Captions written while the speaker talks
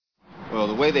Well,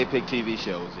 the way they pick TV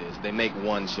shows is they make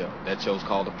one show. That show's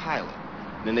called a pilot.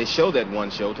 Then they show that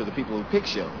one show to the people who pick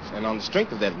shows. And on the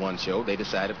strength of that one show, they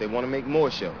decide if they want to make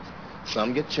more shows.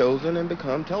 Some get chosen and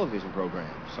become television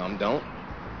programs. Some don't.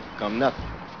 Become nothing.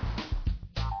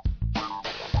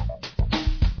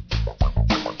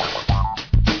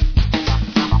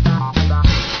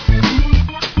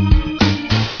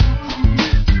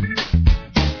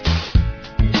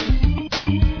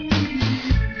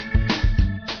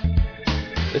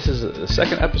 This is the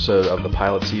second episode of the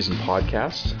Pilot Season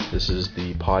podcast. This is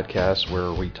the podcast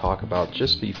where we talk about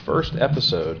just the first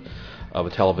episode of a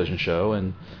television show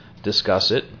and discuss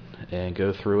it and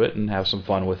go through it and have some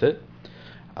fun with it.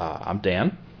 I'm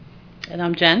Dan. And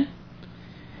I'm Jen.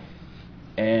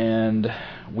 And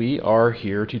we are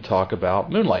here to talk about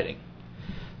Moonlighting,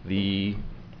 the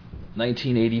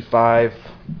 1985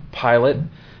 pilot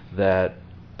that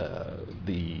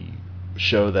the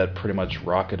show that pretty much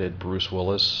rocketed Bruce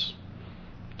Willis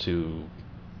to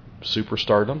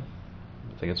superstardom.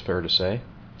 I think it's fair to say.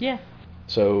 Yeah.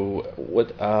 So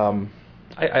what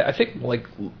I think, like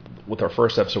with our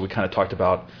first episode, we kind of talked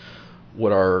about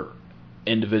what our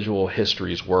individual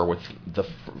histories were with the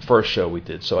first show we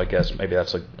did. So I guess maybe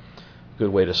that's a good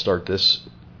way to start this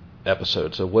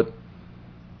episode. So what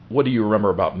do you remember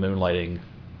about Moonlighting,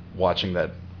 watching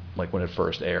that, like when it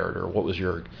first aired, or what was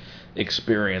your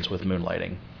experience with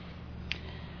Moonlighting?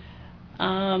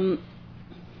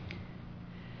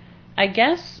 I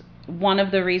guess one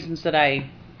of the reasons that I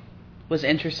was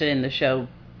interested in the show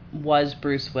was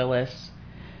Bruce Willis.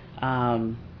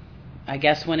 I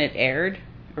guess when it aired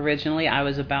originally, I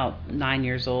was about 9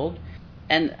 years old.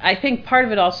 And I think part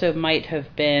of it also might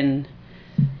have been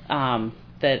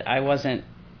that I wasn't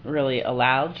really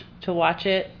allowed to watch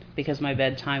it because my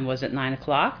bedtime was at 9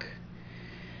 o'clock.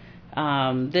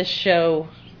 This show,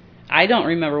 I don't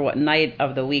remember what night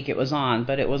of the week it was on,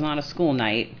 but it was on a school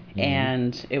night,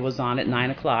 and it was on at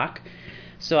 9 o'clock.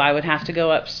 So I would have to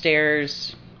go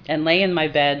upstairs and lay in my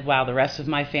bed while the rest of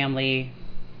my family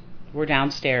were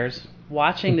downstairs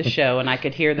watching the show, and I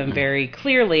could hear them very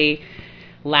clearly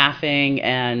laughing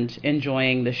and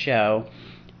enjoying the show.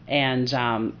 And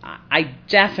I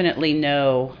definitely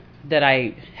know that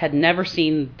I had never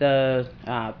seen the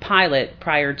pilot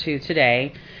prior to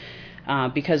today,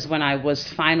 because when I was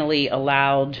finally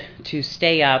allowed to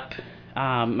stay up,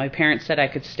 my parents said I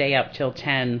could stay up till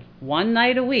 10 one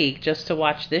night a week just to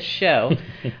watch this show.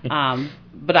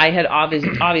 But I had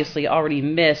obviously already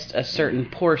missed a certain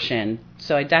portion,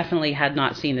 so I definitely had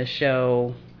not seen the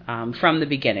show from the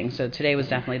beginning. So today was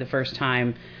definitely the first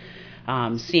time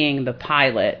seeing the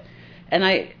pilot. And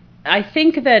I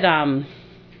think that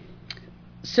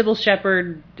Sybil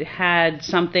Shepherd had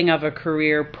something of a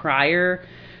career prior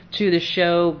to the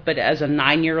show, but as a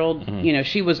 9-year-old,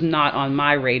 she was not on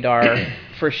my radar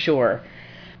for sure.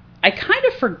 I kind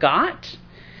of forgot,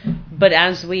 but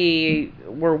as we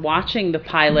were watching the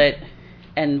pilot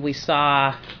and we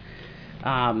saw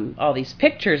all these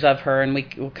pictures of her, and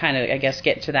we'll kind of, I guess,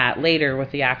 get to that later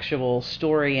with the actual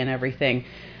story and everything,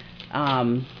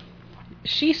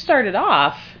 she started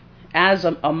off as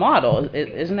a model,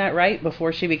 isn't that right?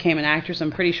 Before she became an actress, I'm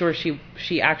pretty sure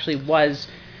she actually was.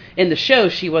 In the show,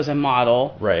 she was a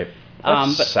model. Right.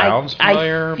 But sounds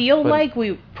familiar. I feel like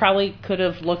we probably could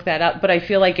have looked that up, but I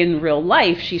feel like in real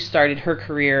life, she started her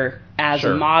career as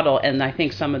a model, and I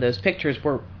think some of those pictures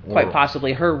were quite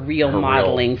possibly her real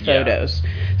modeling photos.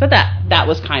 Yeah. So that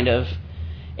was kind of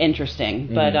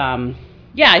interesting. But,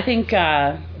 I think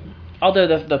although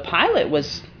the pilot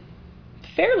was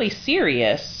fairly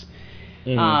serious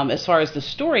as far as the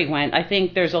story went, I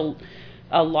think there's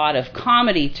a lot of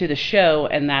comedy to the show,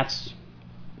 and that's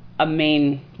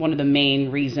one of the main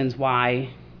reasons why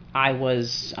I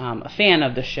was a fan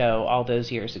of the show all those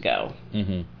years ago.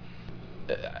 Mm-hmm.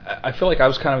 I feel like I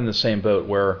was kind of in the same boat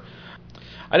where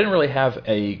I didn't really have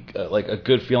a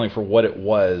good feeling for what it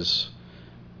was.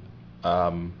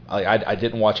 I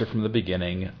didn't watch it from the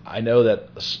beginning. I know that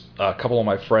a couple of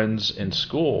my friends in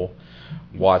school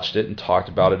watched it and talked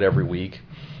about it every week,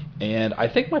 and I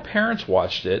think my parents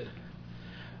watched it.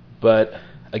 But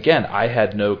again, I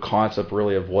had no concept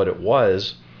really of what it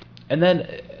was. And then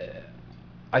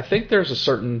I think there's a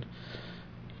certain,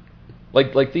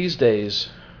 like these days,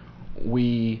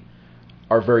 we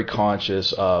are very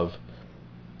conscious of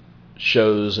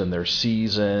shows and their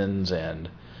seasons, and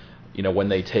when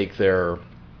they take their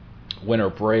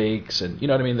winter breaks, and you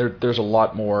know what I mean. There's a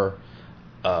lot more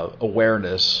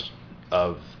awareness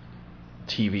of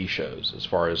TV shows as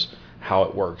far as how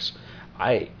it works.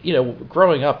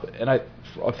 Growing up, and I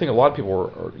think a lot of people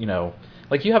were,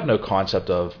 like, you have no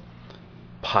concept of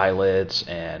pilots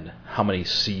and how many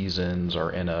seasons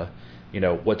are in a,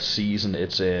 what season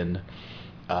it's in.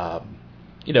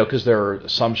 Because there are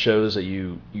some shows that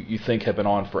you think have been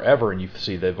on forever, and you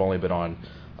see they've only been on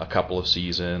a couple of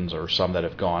seasons, or some that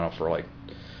have gone on for like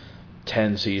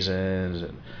 10 seasons.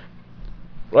 And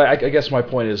I guess my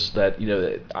point is that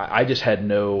I just had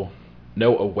no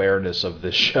awareness of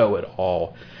this show at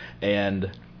all,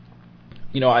 and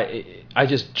I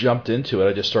just jumped into it.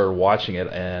 I just started watching it,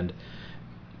 and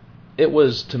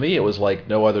to me it was like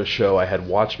no other show I had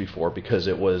watched before, because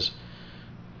it was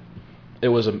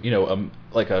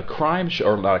like a crime show,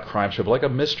 or not a crime show, but like a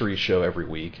mystery show every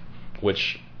week,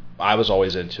 which I was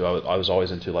always into. I was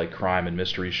always into like crime and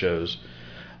mystery shows,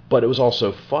 but it was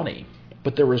also funny.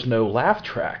 But there was no laugh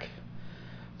track,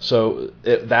 so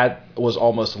that was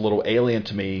almost a little alien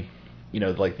to me.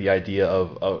 Like the idea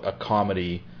of a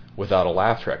comedy without a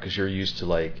laugh track, because you're used to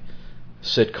like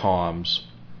sitcoms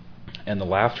and the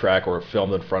laugh track, or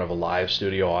filmed in front of a live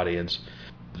studio audience.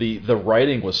 The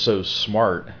writing was so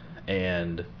smart,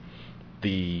 and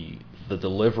the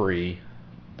delivery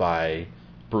by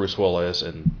Bruce Willis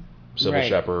and Sybil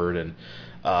Shepherd, and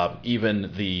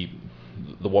even the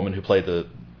woman who played the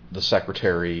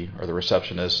secretary or the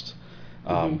receptionist,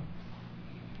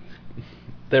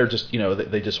 they're just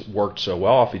they just worked so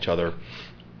well off each other.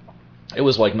 It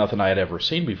was like nothing I had ever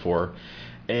seen before,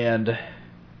 and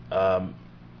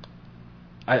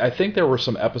I think there were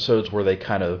some episodes where they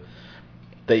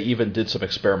even did some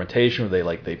experimentation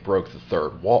where they broke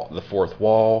the fourth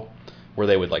wall, where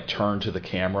they would like turn to the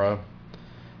camera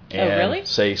and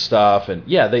say stuff, and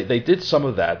they did some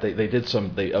of that. They did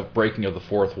some breaking of the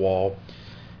fourth wall.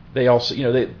 They also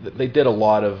they did a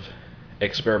lot of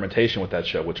experimentation with that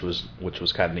show, which was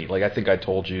kind of neat. Like I think I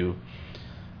told you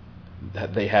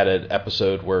that they had an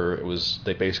episode where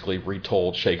they basically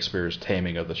retold Shakespeare's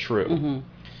Taming of the Shrew,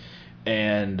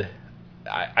 and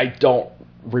I don't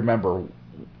remember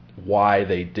why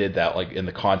they did that, like in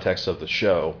the context of the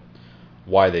show,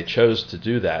 why they chose to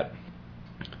do that,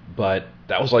 but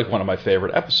that was like one of my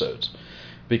favorite episodes,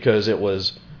 because it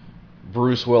was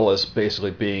Bruce Willis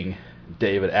basically being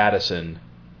David Addison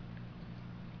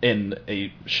in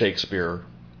a Shakespeare,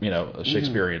 a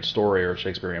Shakespearean story or a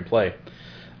Shakespearean play.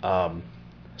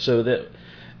 So that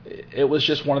it was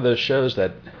just one of those shows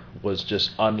that was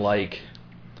just unlike,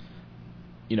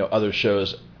 other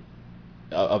shows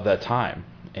of that time.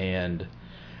 And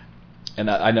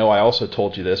I know I also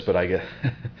told you this, but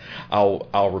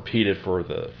I'll repeat it for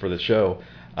the show.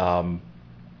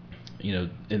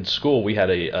 In school we had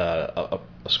a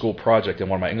school project in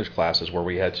one of my English classes where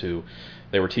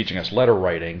they were teaching us letter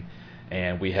writing,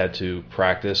 and we had to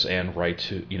practice and write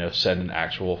to send an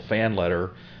actual fan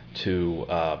letter to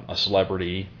a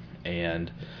celebrity,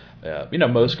 and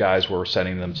most guys were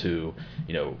sending them to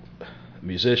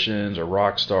musicians or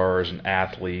rock stars and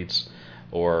athletes,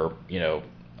 or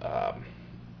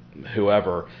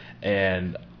whoever,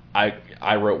 and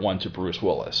I wrote one to Bruce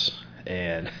Willis,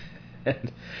 and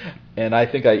I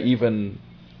think I even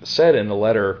said in the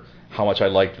letter how much I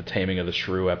liked the Taming of the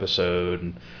Shrew episode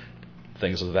and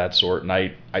things of that sort. And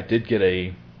I did get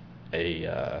a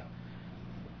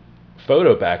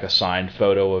photo back, a signed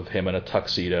photo of him in a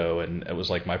tuxedo, and it was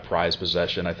like my prized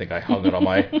possession. I think I hung it on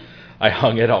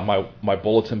my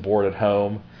bulletin board at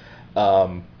home.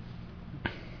 I've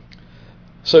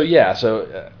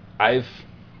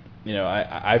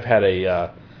had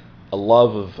a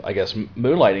love of, I guess,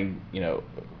 Moonlighting,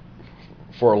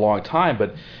 for a long time,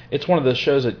 but it's one of those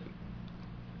shows that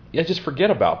I just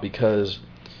forget about, because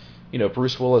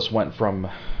Bruce Willis went from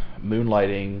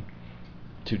Moonlighting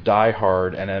to Die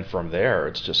Hard, and then from there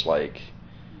it's just like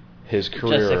his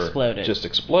career just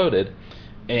exploded.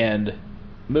 And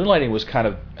Moonlighting was kind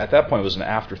of, at that point, was an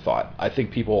afterthought. I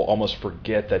think people almost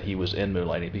forget that he was in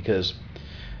Moonlighting, because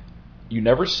you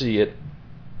never see it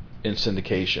in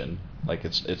syndication. Like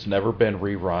it's never been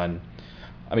rerun.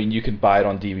 I mean, you can buy it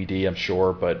on DVD, I'm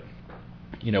sure, but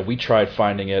we tried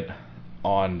finding it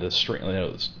on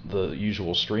the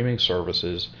usual streaming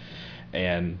services,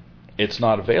 and it's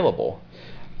not available.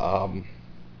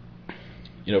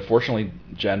 Fortunately,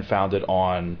 Jen found it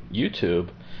on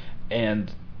YouTube,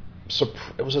 and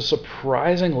it was a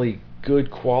surprisingly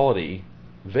good quality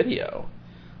video.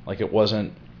 Like, it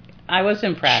wasn't, I was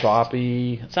impressed.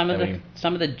 Choppy. Some of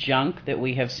the junk that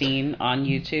we have seen on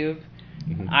YouTube,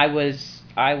 I was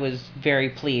very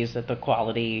pleased at the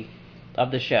quality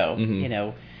of the show.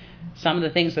 Some of the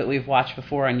things that we've watched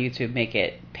before on YouTube make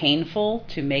it painful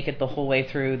to make it the whole way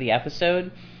through the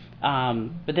episode.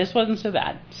 But this wasn't so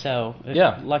bad. So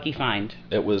lucky find.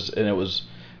 It was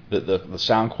the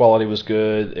sound quality was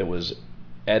good. It was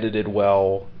edited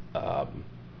well.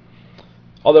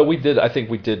 Although I think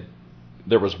we did.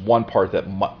 There was one part that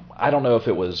I don't know if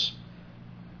it was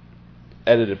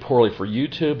edited poorly for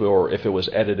YouTube or if it was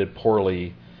edited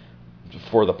poorly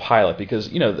for the pilot,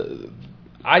 because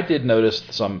I did notice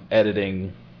some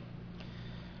editing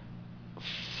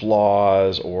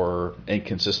flaws or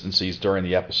inconsistencies during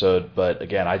the episode, but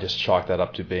again, I just chalked that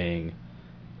up to being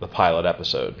the pilot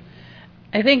episode.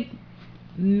 I think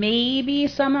maybe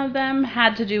some of them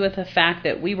had to do with the fact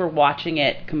that we were watching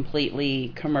it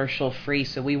completely commercial free,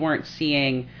 so we weren't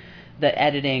seeing the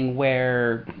editing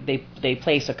where they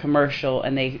place a commercial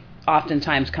and they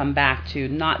oftentimes come back to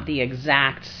not the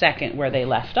exact second where they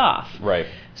left off. Right.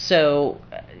 So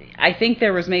I think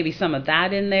there was maybe some of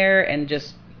that in there, and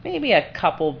just maybe a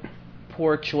couple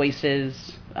poor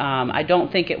choices. I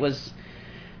don't think it was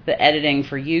the editing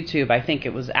for YouTube. I think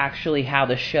it was actually how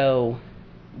the show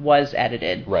was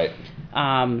edited. Right.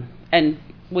 And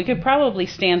we could probably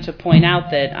stand to point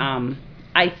out that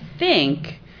I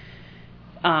think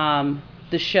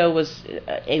the show was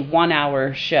a 1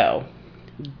 hour show.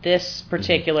 This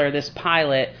particular, this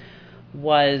pilot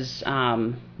was,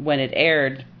 when it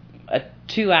aired, a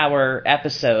 2 hour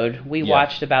episode. We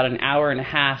watched about an hour and a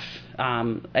half.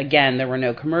 Again, there were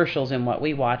no commercials in what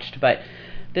we watched, but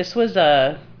this was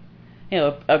a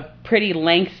pretty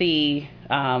lengthy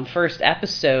first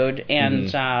episode,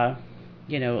 and a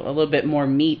little bit more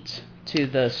meat to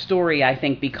the story, I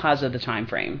think, because of the time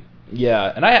frame.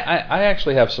 Yeah, and I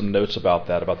actually have some notes about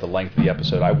that, about the length of the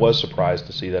episode. I was surprised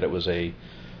to see that it was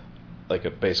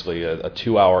basically a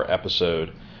 2 hour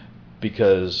episode,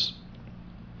 because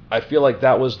I feel like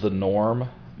that was the norm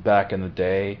back in the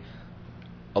day.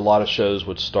 A lot of shows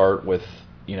would start with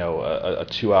a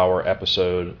 2 hour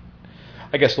episode.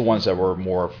 I guess the ones that were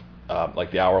more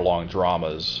like the hour-long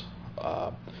dramas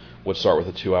would start with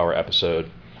a 2 hour episode,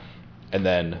 and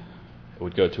then it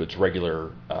would go to its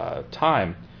regular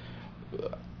time.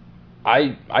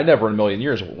 I never in a million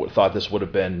years thought this would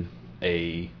have been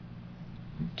a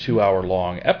 2 hour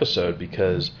long episode,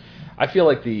 because I feel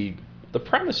like the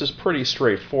premise is pretty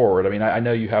straightforward. I mean, I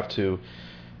know you have to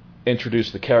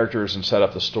introduce the characters and set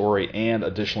up the story and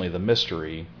additionally the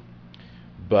mystery,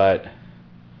 but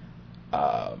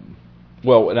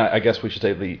and I guess we should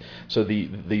say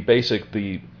the basic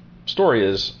story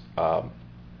is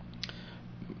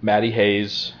Maddie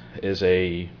Hayes is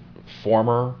a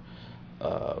former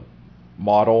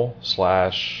model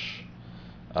slash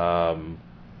I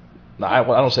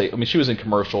don't say, I mean, she was in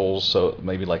commercials, so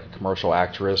maybe like a commercial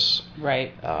actress,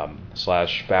 right?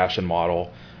 Slash fashion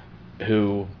model,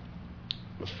 who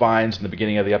finds in the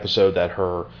beginning of the episode that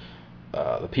her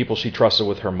the people she trusted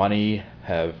with her money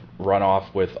have run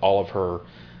off with all of her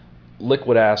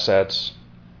liquid assets.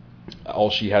 All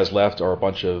she has left are a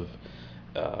bunch of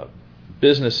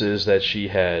businesses that she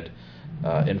had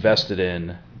invested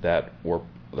in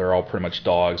they're all pretty much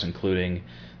dogs, including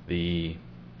the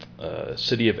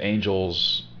City of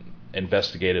Angels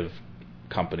investigative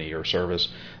company or service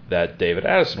that David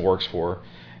Addison works for,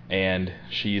 and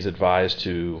she's advised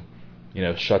to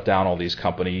shut down all these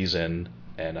companies and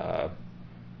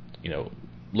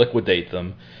liquidate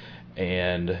them.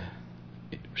 And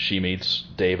she meets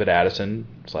David Addison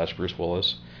 / Bruce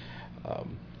Willis,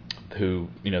 who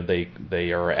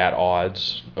they are at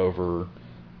odds over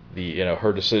the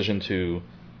her decision to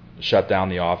shut down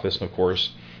the office. And of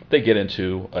course they get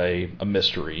into a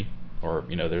mystery, or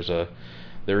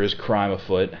there is crime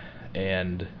afoot,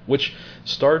 and which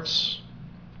starts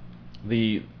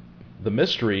the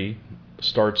mystery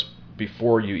starts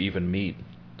before you even meet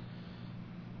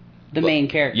the main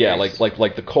characters. Yeah,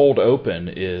 like the cold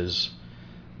open is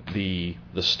the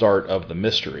start of the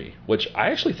mystery, which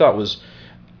I actually thought was,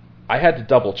 I had to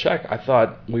double check. I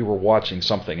thought we were watching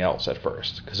something else at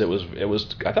first, because it was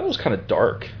I thought it was kind of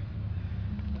dark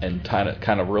and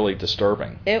kind of really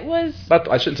disturbing. It was.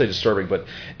 I shouldn't say disturbing, but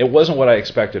it wasn't what I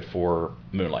expected for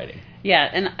Moonlighting. Yeah,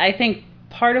 and I think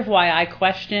part of why I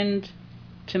questioned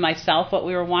to myself what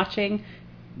we were watching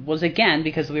was, again,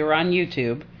 because we were on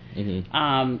YouTube.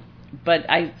 Mm-hmm. But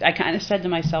I kind of said to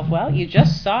myself, well, you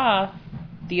just saw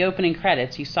the opening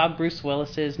credits. You saw Bruce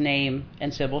Willis's name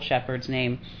and Sybil Shepherd's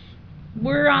name.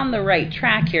 We're on the right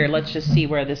track here. Let's just see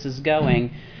where this is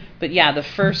going. But yeah, the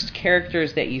first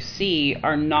characters that you see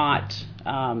are not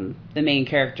the main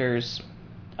characters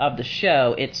of the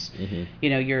show. It's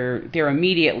they're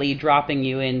immediately dropping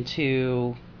you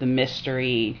into the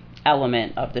mystery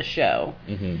element of the show.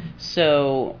 Mm-hmm.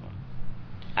 So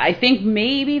I think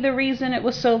maybe the reason it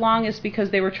was so long is because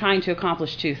they were trying to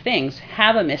accomplish two things: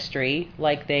 have a mystery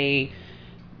like they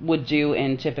would do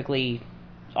in typically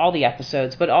all the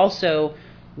episodes, but also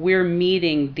we're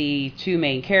meeting the two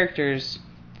main characters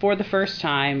for the first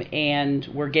time, and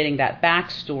we're getting that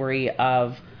backstory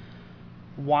of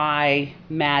why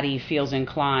Maddie feels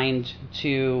inclined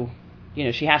to,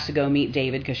 she has to go meet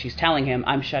David because she's telling him,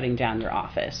 I'm shutting down your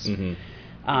office.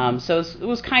 Mm-hmm. So it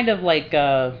was kind of like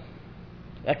a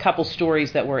couple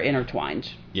stories that were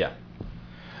intertwined. Yeah.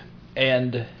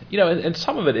 And, and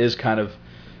some of it is kind of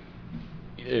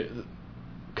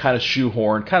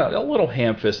shoehorned, kind of a little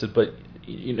ham-fisted, but,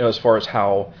 as far as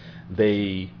how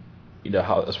they,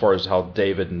 as far as how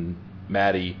David and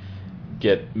Maddie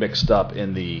get mixed up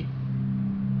in the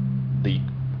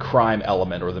crime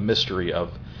element or the mystery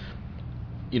of,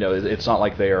 it's not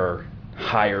like they are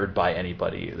hired by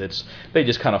anybody. They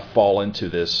just kind of fall into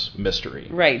this mystery.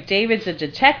 Right. David's a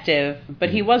detective, but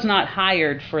he was not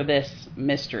hired for this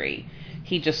mystery.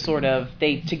 He just sort of,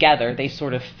 they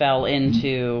sort of fell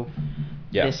into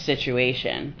this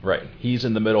situation. Right. He's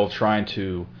in the middle of trying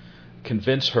to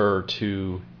convince her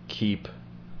to keep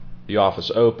the office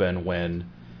open when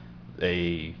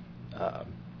they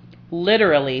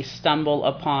literally stumble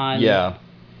upon. Yeah.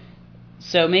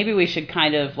 So maybe we should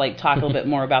kind of talk a little bit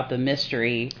more about the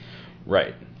mystery.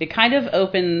 Right. It kind of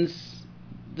opens,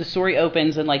 the story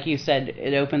opens, and like you said,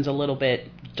 it opens a little bit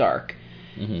dark.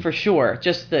 Mm-hmm. For sure.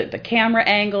 Just the camera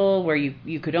angle where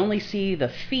you could only see the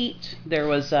feet. There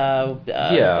was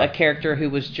a character who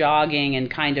was jogging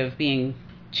and kind of being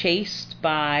chased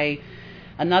by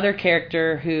another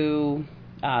character who,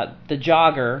 the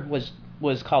jogger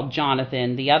was called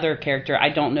Jonathan. The other character, I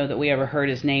don't know that we ever heard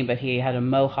his name, but he had a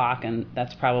mohawk, and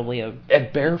that's probably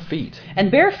and bare feet.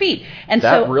 And that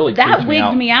so really that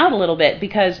wigged me out a little bit,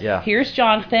 because here's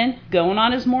Jonathan going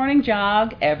on his morning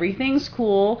jog, everything's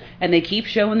cool, and they keep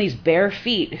showing these bare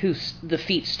feet, the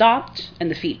feet stopped, and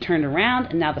the feet turned around,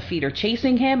 and now the feet are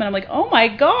chasing him, and I'm like, oh my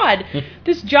god,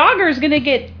 this jogger is going to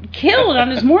get killed on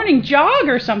his morning jog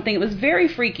or something. It was very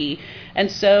freaky.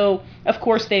 And so, of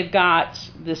course, they've got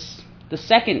the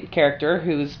second character,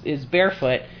 who is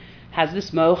barefoot, has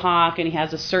this mohawk, and he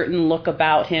has a certain look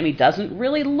about him. He doesn't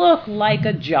really look like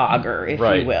a jogger, if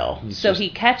you will. So he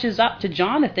catches up to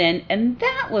Jonathan, and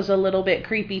that was a little bit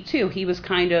creepy, too. He was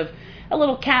kind of a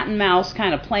little cat and mouse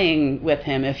kind of playing with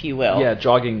him, if you will. Yeah,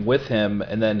 jogging with him,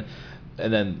 and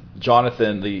then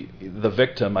Jonathan, the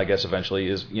victim, I guess eventually,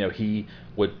 is, he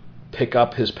would pick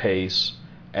up his pace,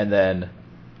 and then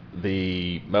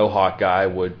the mohawk guy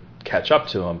would catch up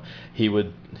to him. He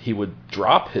would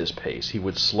drop his pace. He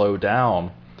would slow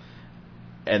down,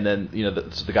 and then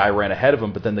the guy ran ahead of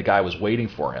him, but then the guy was waiting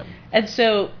for him. And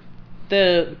so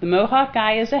the mohawk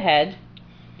guy is ahead.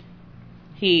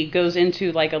 He goes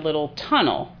into a little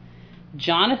tunnel.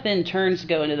 Jonathan turns to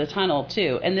go into the tunnel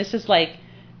too, and this is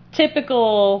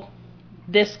typical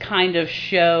this kind of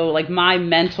show. My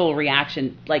mental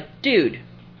reaction, dude,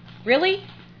 really?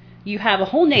 You have a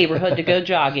whole neighborhood to go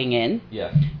jogging in.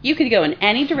 Yeah. You could go in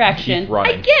any direction. Keep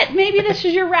running. I get, maybe this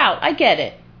is your route. I get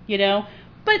it,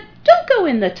 But don't go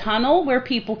in the tunnel where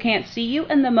people can't see you,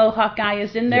 and the mohawk guy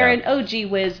is in there, and oh, gee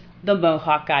whiz, the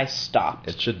mohawk guy stopped.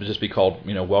 It should just be called,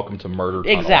 Welcome to Murder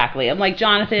Tunnel. Exactly. I'm like,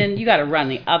 Jonathan, you got to run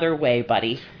the other way,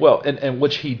 buddy. Well, and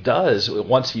which he does,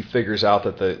 once he figures out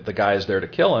that the guy is there to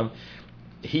kill him,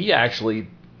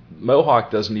 Mohawk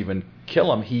doesn't even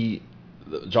kill him.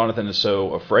 Jonathan is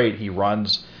so afraid, he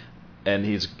runs, and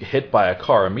he's hit by a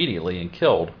car immediately and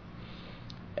killed.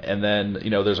 And then,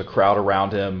 there's a crowd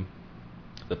around him.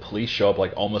 The police show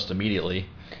up almost immediately,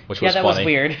 which was funny. Yeah, that was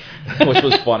weird. Which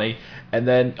was funny. And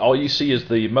then all you see is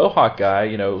the mohawk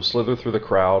guy, slither through the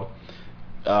crowd,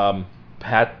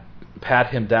 pat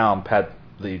him down, pat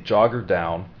the jogger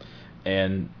down,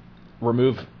 and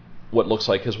remove what looks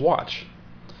like his watch.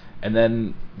 And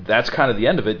then that's kind of the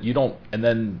end of it. And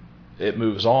then it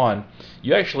moves on.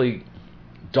 You actually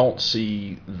don't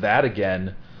see that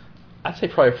again, I'd say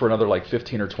probably for another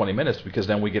 15 or 20 minutes, because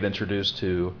then we get introduced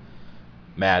to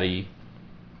Maddie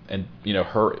and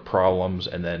her problems,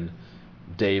 and then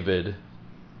David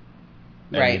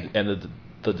and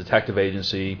the detective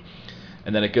agency,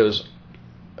 and then it goes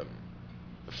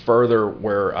further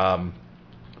where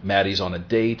Maddie's on a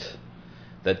date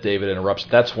that David interrupts.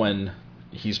 That's when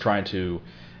he's trying to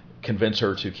convince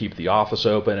her to keep the office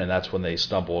open, and that's when they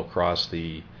stumble across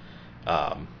the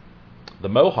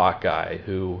mohawk guy,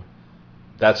 who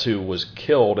was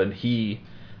killed, and he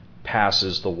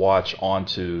passes the watch on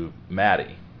to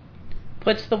Maddie.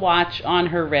 Puts the watch on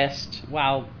her wrist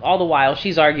all the while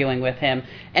she's arguing with him,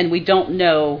 and we don't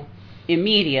know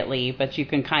immediately, but you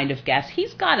can kind of guess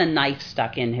he's got a knife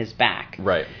stuck in his back.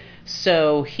 Right.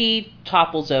 So he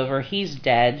topples over, he's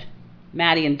dead.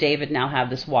 Maddie and David now have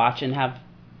this watch and have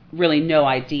really no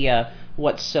idea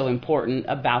what's so important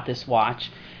about this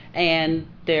watch. and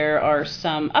there are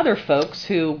some other folks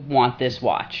who want this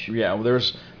watch. Yeah, well,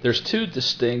 there's two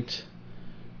distinct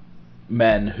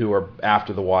men who are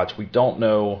after the watch. We don't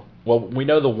know. Well, we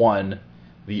know the one,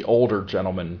 the older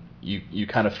gentleman. You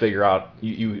kind of figure out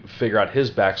his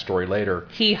backstory later.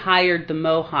 He hired the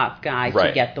Mohawk guy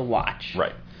to get the watch.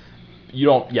 Right. But you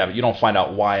don't find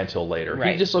out why until later.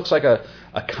 Right. He just looks like a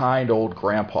kind old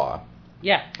grandpa.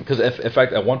 Yeah. Because in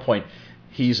fact, at one point,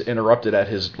 he's interrupted at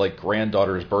his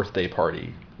granddaughter's birthday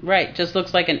party. Right. Just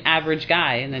looks like an average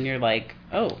guy, and then you're like,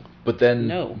 oh. But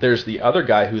then there's the other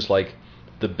guy who's like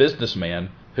the businessman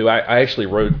who I actually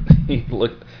wrote.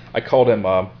 I called him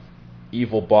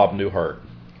Evil Bob Newhart.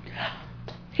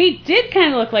 He did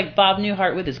kind of look like Bob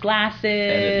Newhart with his glasses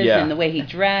and the way he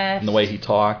dressed. And the way he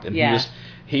talked. And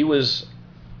he was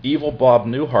Evil Bob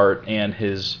Newhart and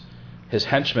his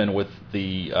henchman with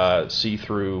the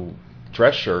see-through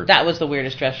dress shirt. That was the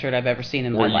weirdest dress shirt I've ever seen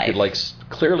in my life. Where you could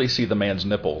clearly see the man's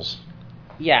nipples.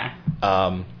 Yeah.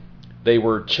 They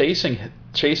were chasing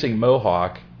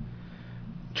Mohawk,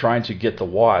 trying to get the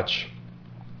watch.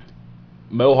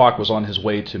 Mohawk was on his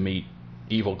way to meet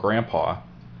Evil Grandpa.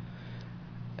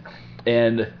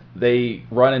 And they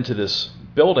run into this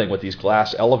building with these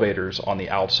glass elevators on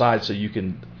the outside, so you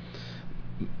can...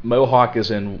 Mohawk is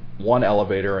in one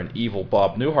elevator and Evil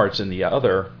Bob Newhart's in the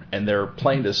other, and they're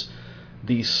playing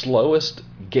the slowest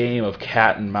game of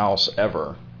cat and mouse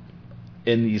ever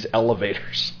in these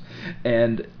elevators.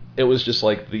 And it was just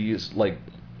it was like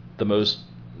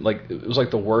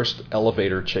the worst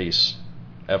elevator chase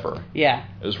ever. Yeah.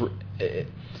 It was...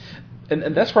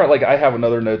 And that's where I have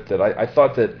another note that I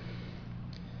thought that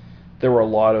there were a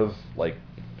lot of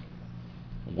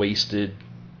wasted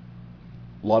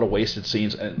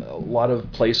scenes and a lot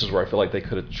of places where I feel like they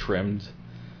could have trimmed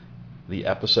the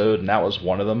episode, and that was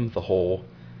one of them. The whole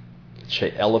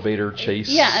elevator chase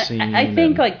scene. Yeah, I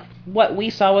think what we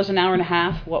saw was an hour and a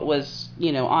half. What was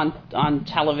on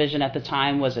television at the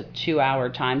time was a 2-hour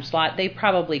time slot. They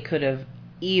probably could have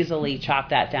easily chopped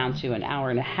that down to an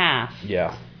hour and a half.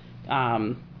 Yeah.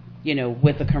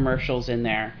 With the commercials in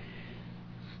there.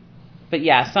 But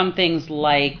yeah, some things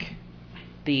like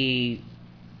the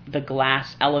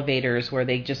glass elevators where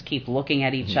they just keep looking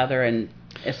at each other and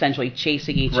essentially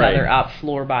chasing each other up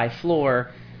floor by floor.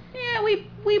 Yeah,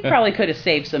 we probably could have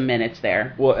saved some minutes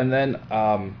there. Well, and then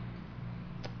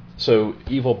so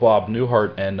Evil Bob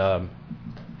Newhart and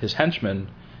his henchmen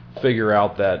figure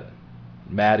out that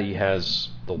Maddie has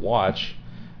the watch,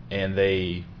 and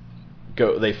they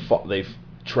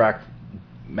track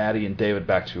Maddie and David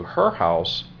back to her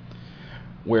house,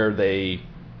 where they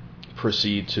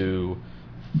proceed to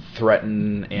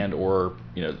threaten and or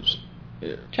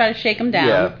try to shake them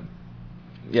down.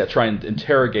 Yeah, try and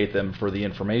interrogate them for the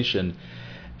information.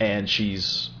 And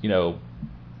she's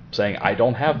saying, "I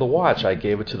don't have the watch. I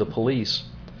gave it to the police."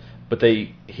 But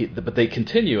they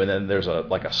continue, and then there's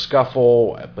a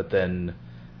scuffle. But then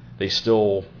they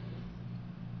still,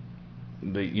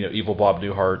 Evil Bob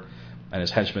Newhart and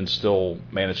his henchmen still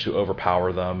manage to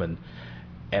overpower them,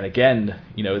 and again,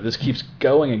 this keeps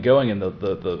going and going, and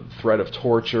the threat of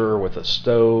torture with a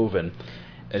stove, and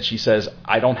she says,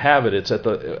 "I don't have it. It's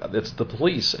the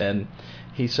police." And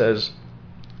he says,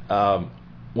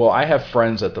 "Well, I have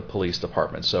friends at the police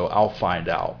department, so I'll find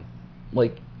out."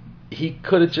 He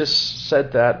could have just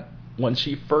said that when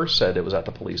she first said it was at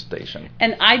the police station.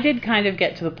 And I did kind of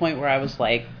get to the point where I was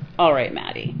like, "All right,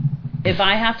 Maddie, if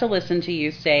I have to listen to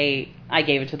you say I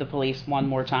gave it to the police one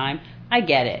more time, I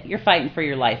get it. You're fighting for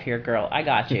your life here, girl. I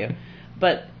got you."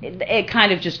 But it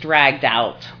kind of just dragged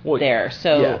out there.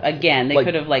 So, again, they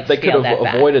could have scaled that back. They could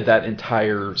have avoided that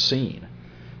entire scene.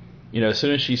 As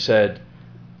soon as she said,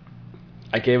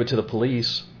 "I gave it to the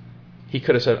police," he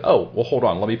could have said, "Oh, well, hold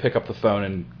on. Let me pick up the phone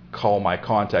and call my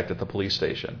contact at the police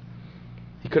station."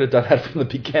 He could have done that from the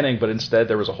beginning, but instead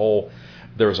there was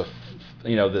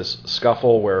this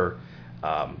scuffle where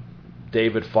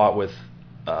David fought with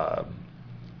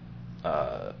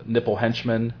Nipple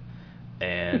Henchman,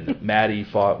 and Maddie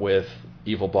fought with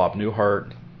Evil Bob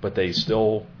Newhart, but they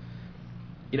still,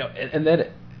 and then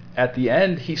at the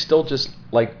end he still just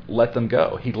let them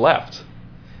go. He left.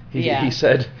 He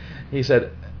said,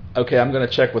 "Okay, I'm going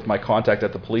to check with my contact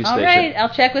at the police station." All right, I'll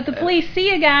check with the police. See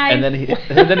you guys. And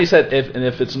then he said,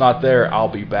 if it's not there, I'll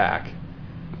be back.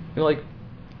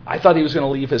 I thought he was going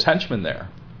to leave his henchmen there.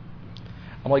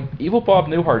 I'm like, Evil Bob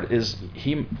Newhart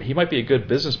he might be a good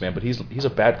businessman, but he's a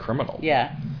bad criminal.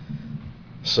 Yeah.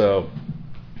 So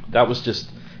that was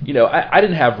just, I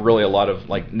didn't have really a lot of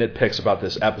nitpicks about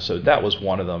this episode. That was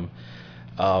one of them.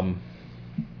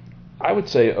 I would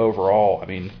say overall,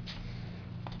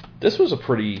 this was a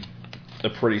pretty a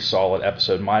pretty solid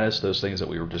episode, minus those things that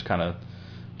we were just kind of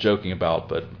joking about.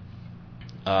 But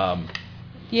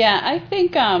yeah, I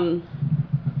think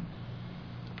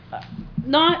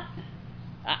not.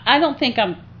 I don't think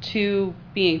I'm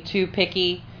being too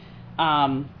picky.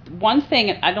 One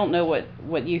thing, I don't know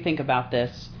what you think about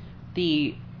this.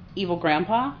 The evil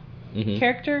grandpa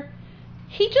character,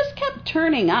 he just kept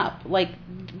turning up. Like,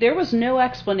 there was no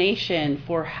explanation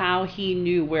for how he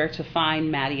knew where to find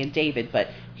Maddie and David, but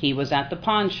he was at the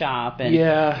pawn shop, and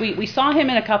we saw him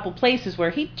in a couple places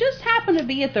where he just happened to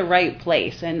be at the right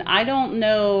place, and I don't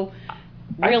know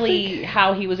really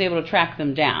how he was able to track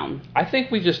them down. I think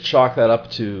we just chalk that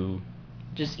up to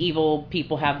just evil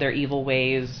people have their evil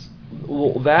ways.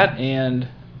 Well, that, and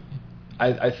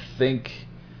I think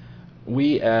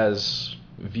we as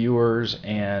viewers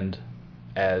and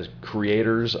as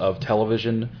creators of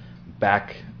television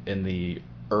back in the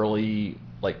early,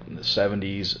 like in the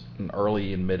 70s and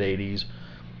early and mid 80s,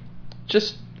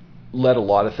 just let a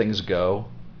lot of things go.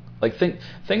 Like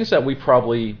things that we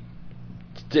probably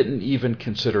didn't even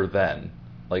consider then,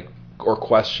 like, or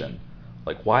question.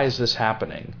 Like, why is this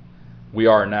happening? We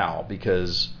are now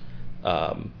because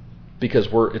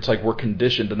we're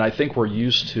conditioned, and I think we're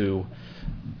used to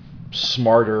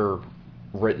smarter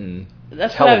written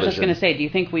That's television. what I was just going to say. Do you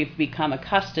think we've become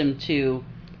accustomed to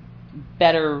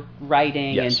better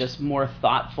writing and just more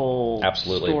thoughtful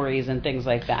stories and things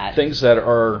like that? Things that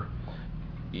are,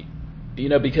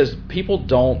 because people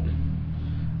don't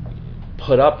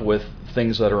put up with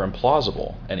things that are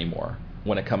implausible anymore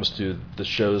when it comes to the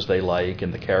shows they like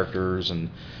and the characters. And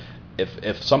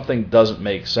if something doesn't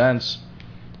make sense,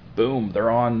 boom,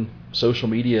 they're on social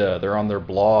media, they're on their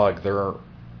blog, they're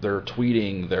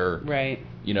tweeting, they're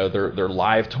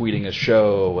live tweeting a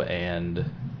show.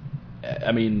 And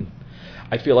I mean,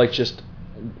 I feel like just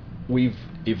we've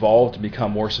evolved to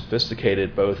become more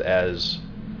sophisticated, both as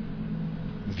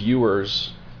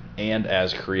viewers and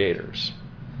as creators.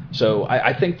 So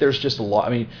I think there's just a lot. I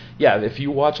mean, yeah, if you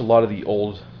watch a lot of the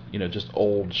old, just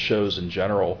old shows in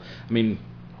general, I mean,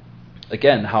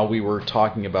 again, how we were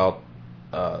talking about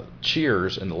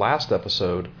Cheers in the last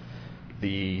episode,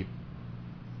 the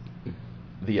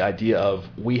idea of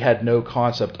we had no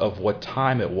concept of what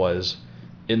time it was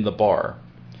in the bar.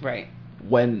 Right.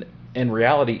 When in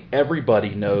reality,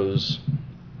 everybody knows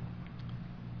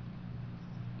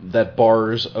that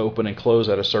bars open and close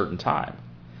at a certain time.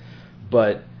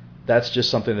 But that's just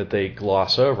something that they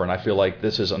gloss over, and I feel like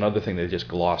this is another thing they just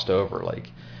glossed over.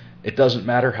 Like, it doesn't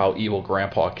matter how evil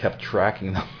Grandpa kept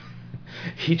tracking them.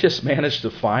 He just managed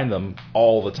to find them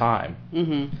all the time.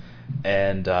 Mm-hmm.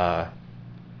 And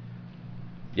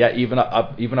even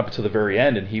up to the very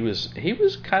end, and he was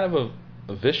kind of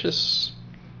a vicious.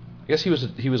 I guess he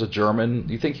was a German.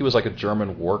 You think he was like a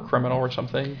German war criminal or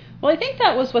something? Well, I think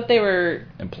that was what they were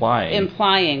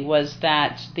implying was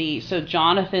that so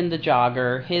Jonathan the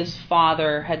jogger, his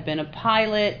father had been a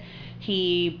pilot.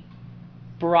 He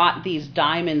brought these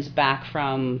diamonds back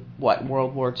from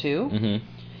World War II. Mm-hmm.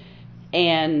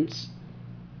 And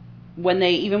when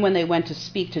they went to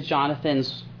speak to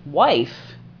Jonathan's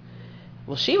wife,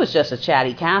 well, she was just a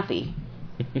chatty Cathy.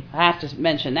 I have to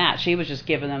mention that. She was just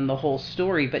giving them the whole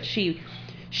story, but she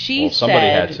said... somebody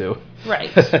had to.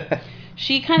 Right.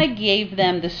 She kind of gave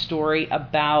them the story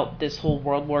about this whole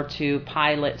World War II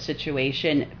pilot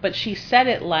situation, but she said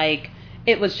it like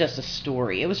it was just a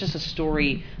story. It was just a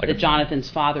story that Jonathan's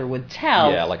father would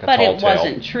tell, but it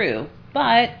wasn't true.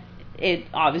 But it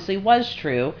obviously was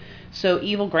true. So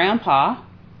Evil Grandpa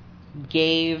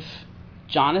gave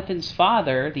Jonathan's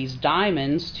father these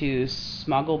diamonds to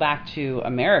smuggle back to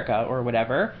America or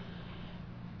whatever,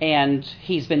 and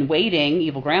he's been waiting,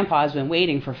 Evil Grandpa has been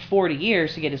waiting for 40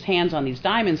 years to get his hands on these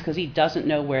diamonds because he doesn't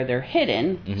know where they're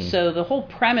hidden. Mm-hmm. So the whole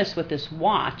premise with this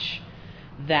watch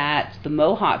that the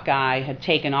Mohawk guy had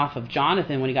taken off of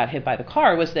Jonathan when he got hit by the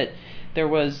car was that there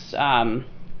was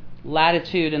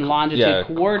latitude and longitude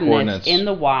coordinates in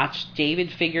the watch.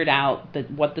 David figured out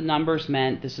what the numbers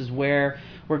meant. This is where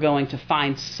we're going to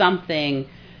find something,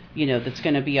 that's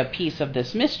going to be a piece of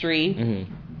this mystery.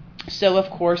 Mm-hmm. So, of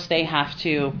course, they have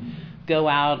to go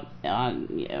out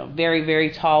on very, very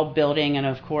tall building. And,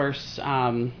 of course,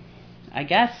 I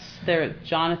guess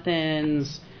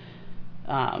Jonathan's,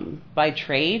 by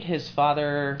trade, his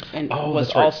father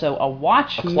was also a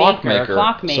clockmaker.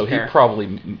 So he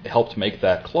probably helped make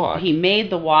that clock. He made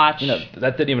the watch.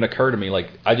 That didn't even occur to me. Like,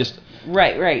 I just...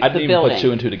 Right. I didn't even put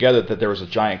two and two together that there was a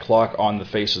giant clock on the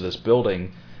face of this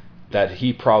building that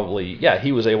he probably,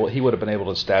 he would have been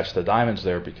able to stash the diamonds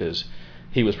there because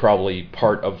he was probably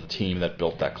part of the team that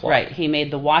built that clock. Right. He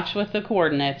made the watch with the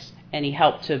coordinates, and he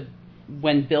helped to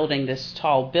when building this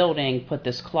tall building, put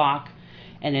this clock,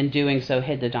 and in doing so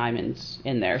hid the diamonds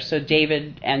in there. So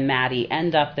David and Maddie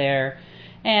end up there,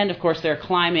 and of course they're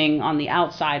climbing on the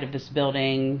outside of this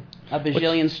building a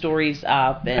bajillion stories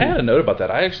up. And I had a note about that.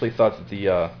 I actually thought that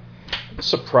the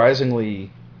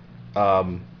surprisingly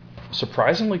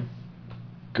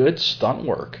good stunt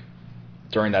work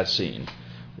during that scene,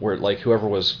 where like whoever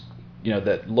was,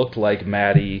 that looked like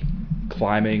Maddie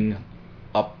climbing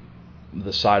up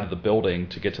the side of the building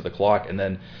to get to the clock, and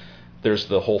then there's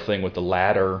the whole thing with the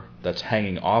ladder that's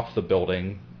hanging off the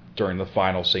building during the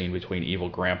final scene between evil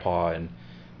Grandpa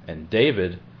and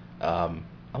David. I'm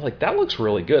like, that looks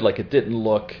really good. Like, it didn't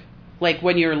look... Like,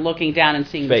 when you're looking down and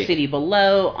seeing fake. The city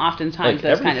below, oftentimes like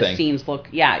those everything. kind of scenes look...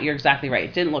 Yeah, you're exactly right.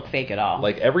 It didn't look fake at all.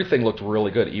 Like, everything looked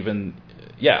really good. Even...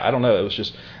 Yeah, I don't know. It was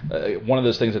just one of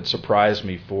those things that surprised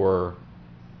me for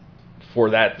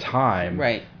that time.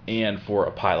 Right. And for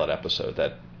a pilot episode,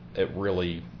 that it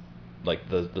really... Like,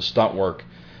 the stunt work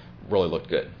really looked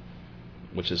good,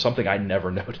 which is something I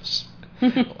never notice.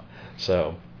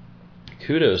 So,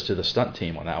 kudos to the stunt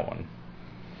team on that one.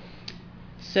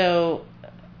 So,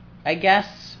 I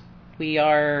guess we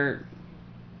are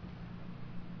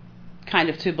kind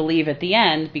of to believe at the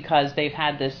end, because they've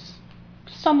had this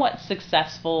somewhat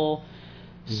successful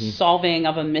solving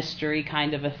of a mystery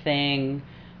kind of a thing.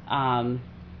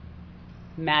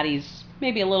 Maddie's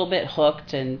maybe a little bit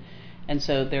hooked, and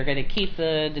so they're going to keep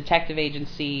the detective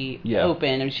agency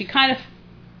open. And she kind of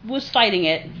was fighting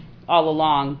it all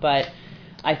along, but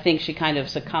I think she kind of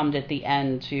succumbed at the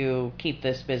end to keep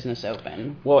this business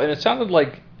open. Well, and it sounded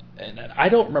like, and I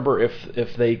don't remember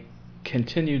if they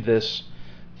continued this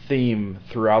theme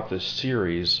throughout this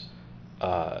series.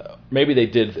 Maybe they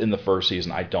did in the first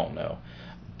season, I don't know.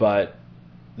 But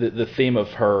the theme of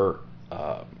her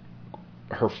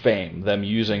fame, them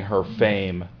using her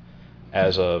fame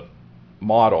as a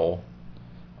model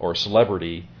or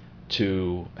celebrity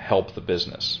to help the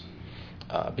business.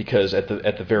 Because at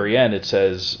the very end it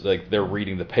says, like, they're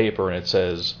reading the paper and it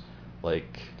says,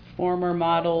 like, former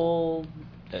model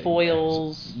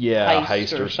foils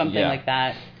heist or something like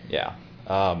that. Yeah.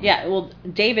 Well,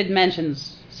 David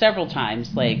mentions several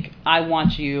times, like, I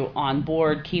want you on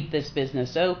board, keep this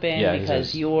business open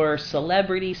because your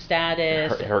celebrity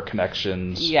status, her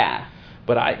connections. Yeah.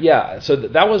 But so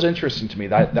that was interesting to me.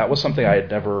 That was something I had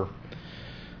never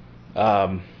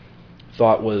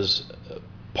thought was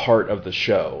part of the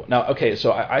show. Now, okay,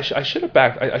 so I should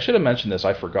have mentioned this.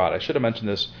 I forgot. I should have mentioned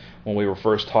this when we were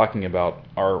first talking about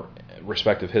our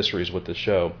respective histories with the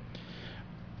show.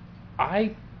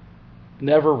 I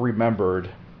never remembered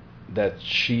that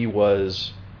she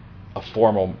was a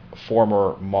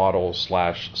former model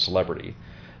 / celebrity.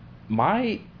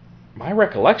 My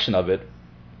recollection of it,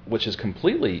 which is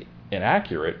completely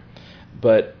inaccurate,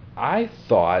 but I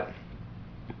thought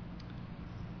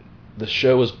the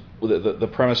show was the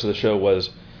premise of the show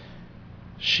was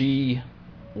she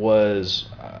was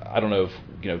I don't know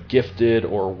if gifted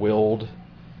or willed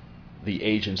the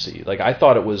agency. Like, I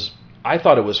thought it was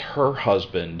her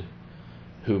husband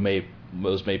who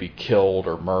was maybe killed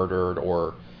or murdered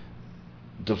or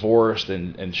divorced,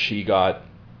 and she got,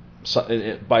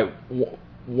 by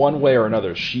one way or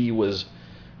another, she was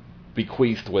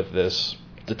bequeathed with this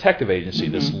detective agency,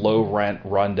 this low rent,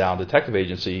 rundown detective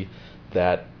agency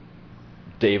that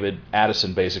David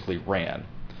Addison basically ran.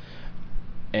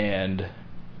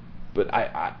 But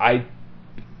I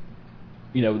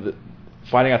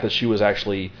finding out that she was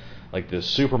actually like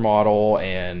this supermodel,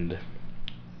 and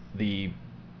the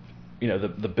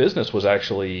business was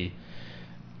actually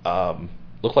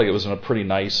looked like it was in a pretty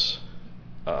nice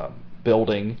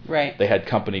building. Right. They had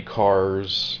company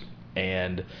cars,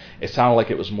 and it sounded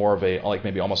like it was more of a, like,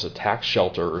 maybe almost a tax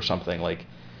shelter or something, like,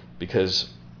 because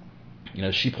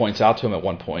she points out to him at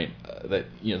one point that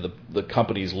the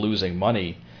company's losing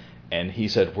money, and he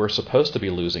said, we're supposed to be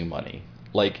losing money.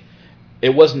 Like,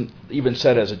 it wasn't even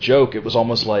said as a joke. It was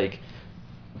almost like,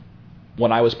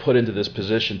 when I was put into this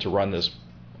position to run this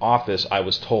office, I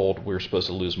was told we were supposed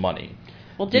to lose money.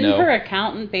 Well, didn't her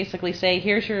accountant basically say,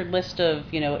 here's your list of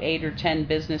 8 or 10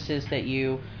 businesses that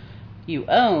you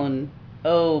own?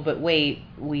 Oh, but wait,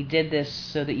 we did this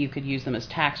so that you could use them as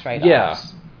tax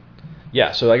write-offs.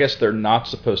 Yeah, so I guess they're not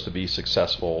supposed to be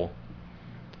successful.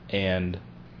 And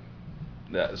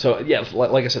so, yeah,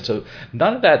 like I said, so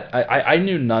none of that, I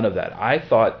knew none of that. I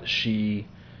thought she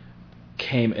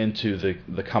came into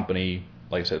the company,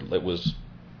 like I said, it was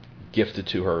gifted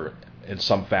to her in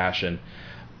some fashion.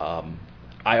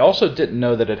 I also didn't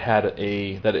know that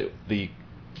the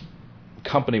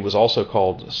company was also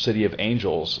called City of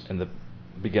Angels in the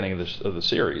beginning of the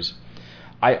series.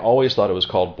 I always thought it was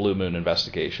called Blue Moon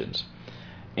Investigations.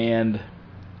 And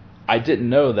I didn't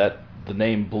know that the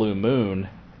name Blue Moon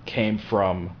came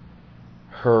from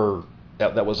her.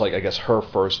 That was like, I guess, her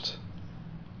first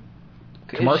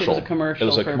commercial. It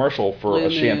was a commercial for a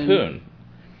shampoo.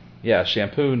 Yeah,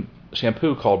 shampoo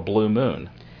called Blue Moon.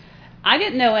 I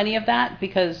didn't know any of that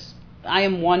because I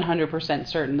am 100%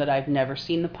 certain that I've never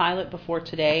seen the pilot before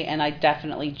today, and I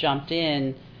definitely jumped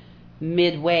in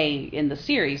midway in the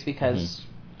series because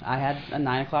I had a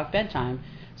 9 o'clock bedtime.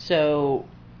 So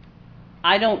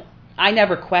I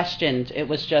never questioned. It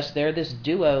was just they're this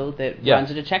duo that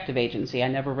runs a detective agency. I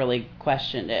never really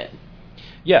questioned it.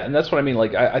 Yeah, and that's what I mean.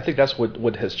 Like, I think that's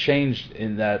what has changed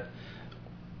in that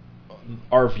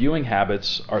our viewing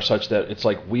habits are such that it's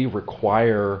like we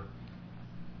require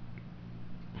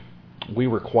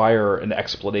an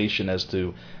explanation as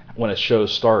to when a show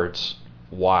starts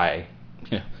why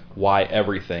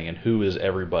everything and who is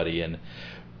everybody, and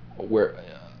where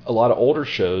a lot of older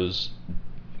shows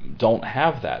don't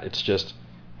have that. It's just,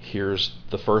 here's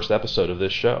the first episode of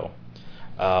this show.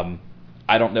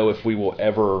 I don't know if we will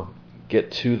ever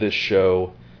get to this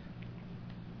show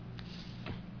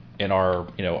in our,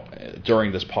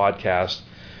 during this podcast,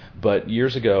 but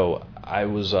years ago I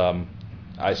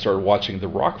started watching the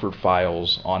Rockford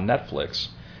Files on Netflix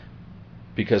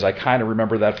because I kind of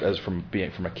remember that as from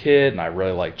being from a kid, and I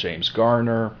really liked James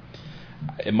Garner.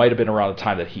 It might have been around the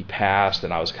time that he passed,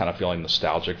 and I was kind of feeling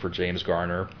nostalgic for James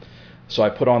Garner. So I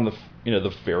put on the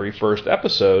very first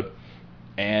episode,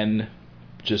 and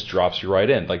just drops you right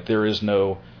in. Like, there's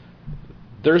no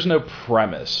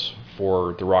premise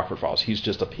for the Rockford Files. He's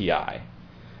just a PI.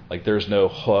 Like, there's no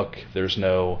hook. There's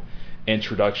no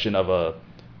introduction of a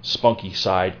spunky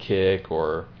sidekick,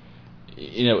 or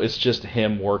it's just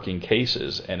him working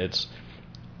cases, and it's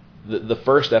the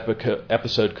first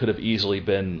episode could have easily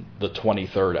been the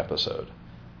 23rd episode.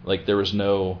 Like, there was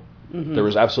there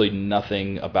was absolutely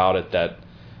nothing about it that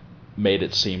made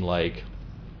it seem like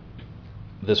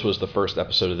this was the first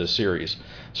episode of this series.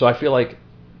 So I feel like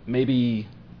maybe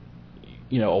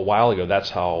a while ago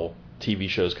that's how TV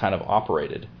shows kind of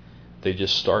operated. They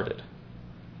just started.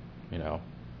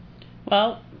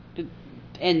 Well,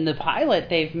 in the pilot,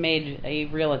 they've made a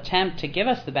real attempt to give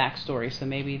us the backstory, so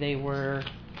maybe they were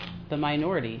the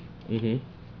minority.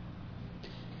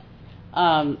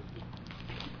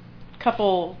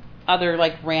 Couple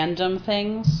other, random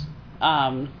things.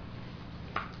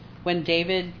 When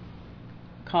David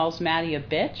calls Maddie a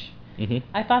bitch,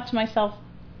 I thought to myself,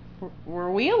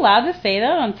 were we allowed to say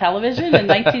that on television in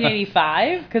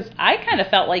 1985? Because I kind of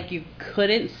felt like you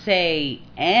couldn't say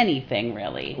anything,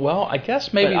 really. Well, I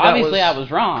guess maybe but obviously I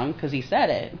was wrong, because he said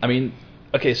it. I mean,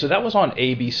 okay, so that was on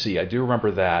ABC. I do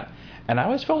remember that. And I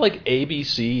always felt like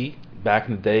ABC, back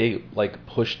in the day,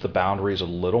 pushed the boundaries a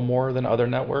little more than other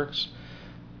networks.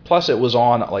 Plus, it was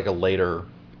on, a later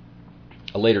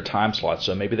time slot,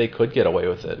 so maybe they could get away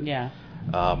with it. Yeah.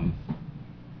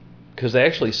 Because they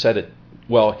actually said it.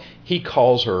 Well, he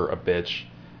calls her a bitch,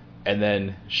 and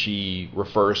then she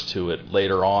refers to it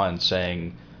later on,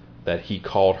 saying that he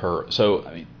called her. So,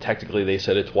 I mean, technically they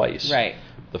said it twice. Right.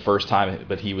 The first time,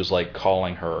 but he was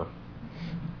calling her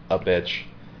a bitch.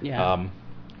 Yeah.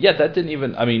 Yeah, that didn't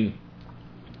even. I mean,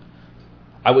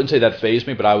 I wouldn't say that fazed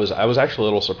me, but I was actually a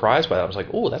little surprised by that. I was like,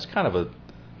 oh, that's kind of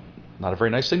not a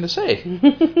very nice thing to say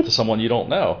to someone you don't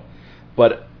know.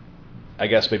 But I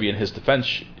guess maybe in his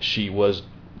defense, she was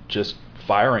just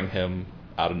firing him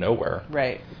out of nowhere.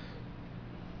 Right.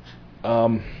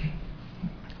 I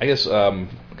guess a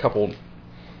couple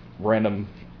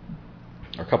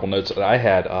notes that I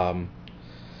had.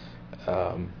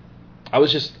 I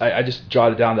just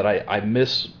jotted down that I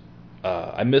miss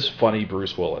funny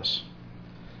Bruce Willis,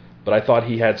 but I thought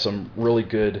he had some really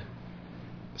good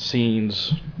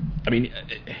scenes. I mean,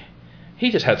 he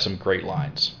just had some great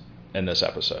lines in this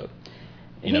episode.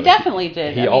 He definitely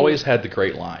did. He always had the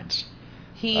great lines.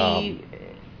 He,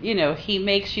 he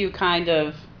makes you kind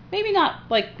of, maybe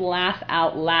not laugh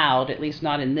out loud, at least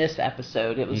not in this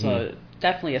episode. It was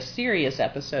definitely a serious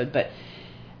episode, but,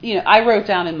 I wrote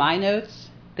down in my notes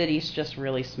that he's just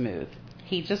really smooth.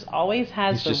 He just always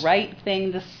has the right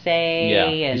thing to say. Yeah,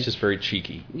 and he's just very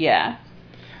cheeky. Yeah.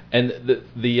 And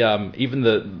even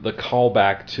the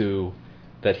callback to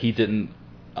that he didn't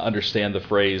understand the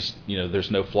phrase,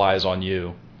 there's no flies on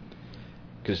you.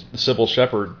 Because Sybil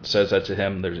Shepherd says that to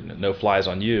him, there's no flies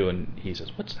on you, and he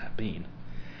says, what's that mean?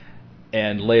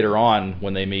 And later on,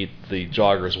 when they meet the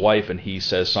jogger's wife, and he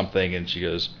says something, and she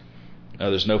goes, no,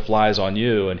 there's no flies on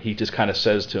you, and he just kind of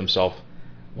says to himself,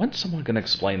 when's someone going to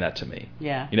explain that to me?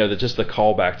 Yeah. Just the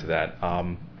callback to that.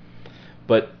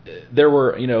 But there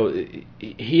were,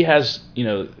 he has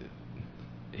the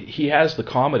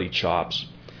comedy chops,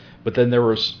 but then there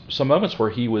were some moments where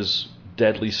he was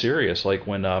deadly serious, like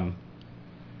when I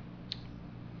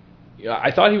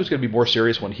thought he was going to be more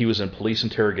serious when he was in police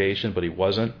interrogation, but he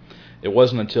wasn't. It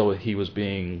wasn't until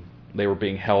they were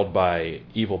being held by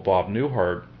evil Bob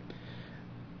Newhart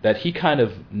that he kind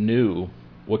of knew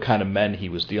what kind of men he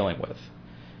was dealing with.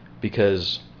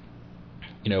 Because,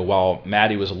 while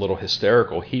Maddie was a little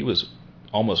hysterical, he was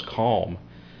almost calm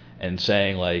and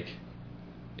saying, like,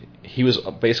 he was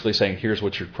basically saying, here's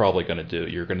what you're probably going to do.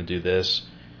 You're going to do this.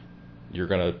 You're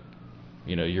going to,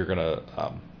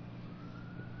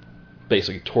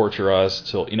 basically torture us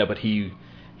till, but he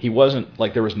wasn't,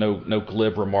 like, there was no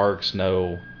glib remarks,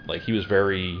 like, he was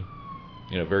very,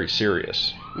 very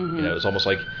serious. Mm-hmm. It was almost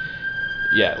like,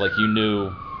 like you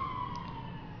knew,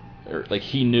 or like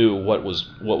he knew what was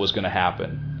going to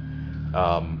happen.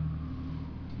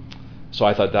 So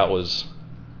I thought that was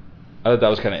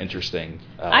kind of interesting.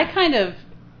 I kind of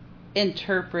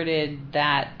interpreted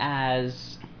that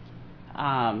as,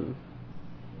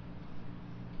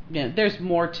 there's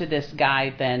more to this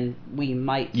guy than we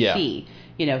might see.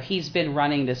 He's been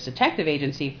running this detective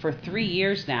agency for 3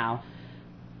 years now.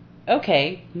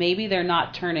 Okay, maybe they're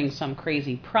not turning some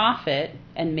crazy profit,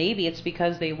 and maybe it's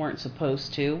because they weren't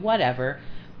supposed to, whatever.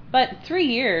 But 3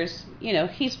 years,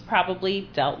 he's probably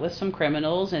dealt with some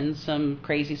criminals and some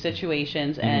crazy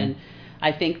situations, mm-hmm. and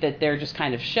I think that they're just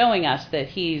kind of showing us that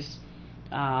he's,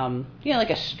 like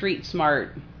a street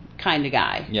smart kind of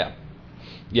guy. Yeah.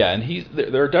 Yeah, and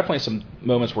there are definitely some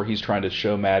moments where he's trying to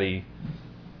show Maddie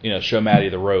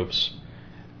the ropes.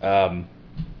 But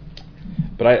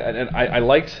I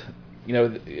liked,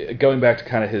 going back to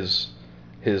kind of his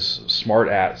smart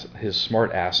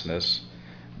assness.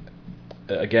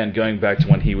 Again, going back to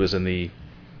when he was in the,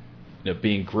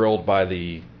 being grilled by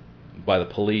the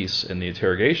police in the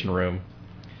interrogation room.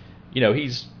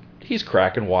 He's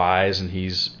cracking wise, and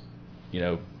he's,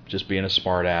 just being a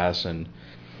smart ass and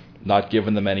not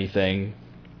giving them anything.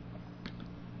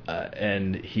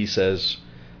 And he says,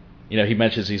 he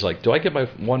mentions, he's like, do I get my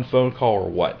one phone call or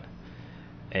what?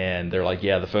 And they're like,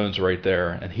 yeah, the phone's right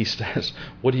there. And he says,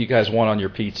 what do you guys want on your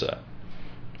pizza?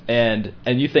 And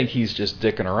you think he's just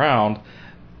dicking around.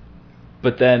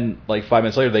 But then, like 5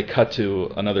 minutes later, they cut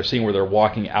to another scene where they're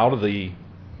walking out of the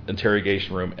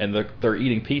interrogation room and they're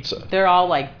eating pizza. They're all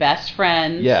like best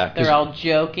friends. Yeah, they're all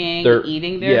joking,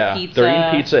 eating their pizza. They're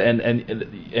eating pizza,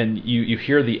 and you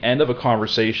hear the end of a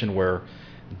conversation where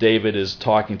David is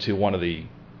talking to one of the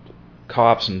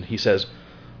cops, and he says,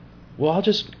 well,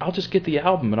 I'll just get the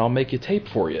album and I'll make you tape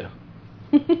for you.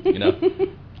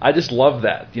 I just love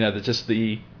that. That just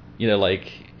the, like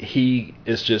he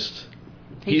is just.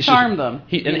 He charmed them.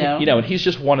 And he's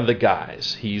just one of the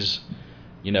guys. He's,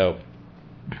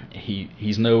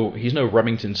 he's no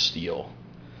Remington Steele.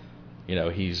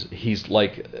 He's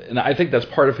like, and I think that's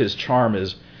part of his charm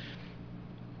is.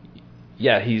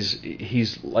 Yeah,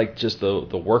 he's like just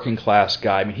the working class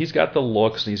guy. I mean, he's got the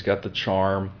looks and he's got the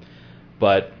charm,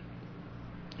 but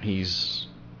he's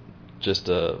just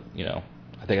I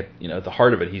think at the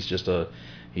heart of it, he's just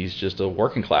a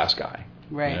working class guy.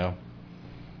 Right.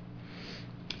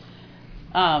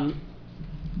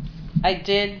 I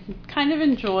did kind of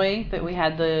enjoy that we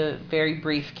had the very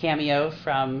brief cameo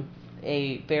from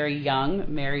a very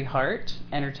young Mary Hart,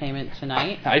 Entertainment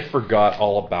Tonight. I forgot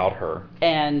all about her.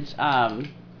 And,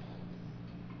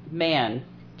 man,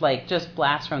 like, just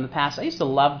blasts from the past. I used to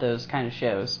love those kind of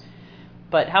shows.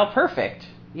 But how perfect,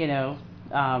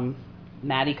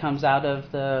 Maddie comes out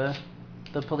of the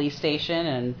police station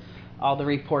and all the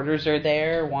reporters are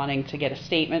there wanting to get a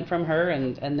statement from her,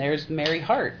 and there's Mary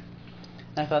Hart.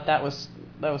 I thought that was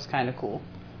kind of cool.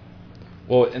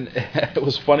 Well, and it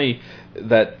was funny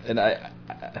that, and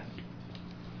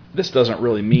this doesn't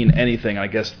really mean anything. I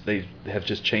guess they have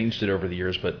just changed it over the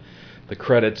years, but the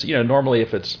credits, normally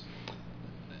if it's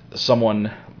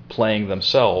someone playing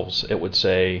themselves, it would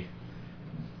say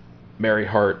Mary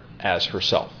Hart as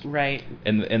herself. Right.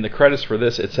 And in the credits for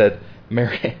this, it said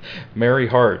Mary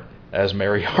Hart as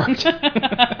Mary Hart.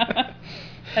 I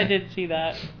did see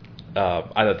that. I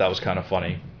thought that was kind of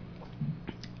funny.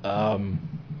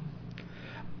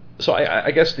 So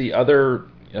I guess the other,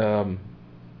 the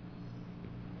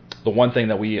one thing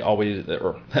that we always,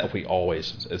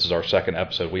 this is our second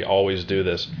episode, we always do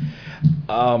this.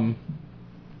 I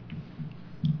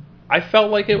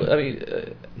felt like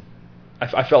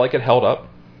I felt like it held up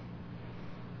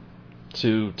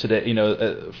to today,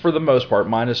 for the most part,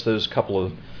 minus those couple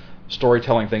of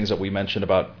storytelling things that we mentioned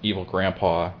about Evil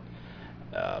Grandpa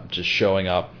just showing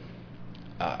up.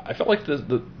 I felt like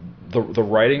the the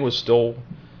writing was still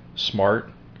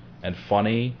smart and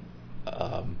funny.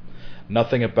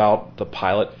 Nothing about the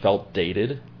pilot felt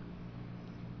dated.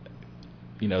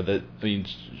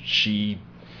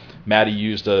 Maddie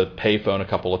used a payphone a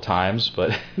couple of times,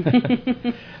 but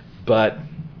but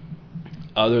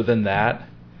other than that,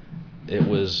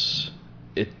 this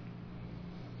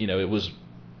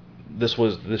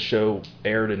show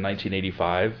aired in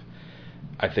 1985.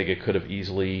 I think it could have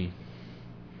easily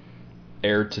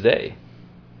aired today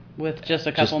with just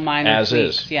a couple minor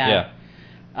tweaks. Yeah.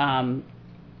 I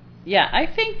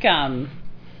think I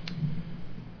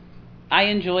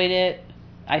enjoyed it.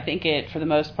 I think for the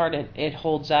most part, it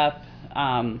holds up.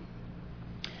 I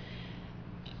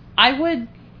would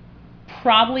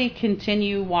probably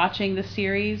continue watching the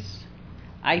series.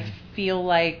 I feel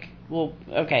like,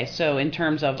 so in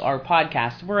terms of our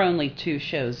podcast, we're only 2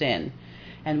 shows in,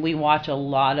 and we watch a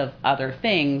lot of other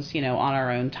things, on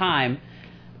our own time.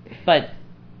 But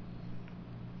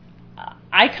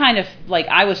I kind of,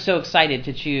 I was so excited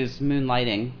to choose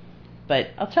Moonlighting. But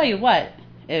I'll tell you what,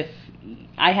 if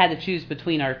I had to choose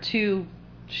between our 2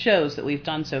 shows that we've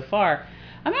done so far,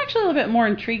 I'm actually a little bit more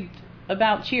intrigued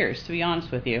about Cheers, to be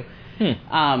honest with you.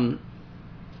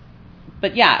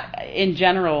 But yeah, in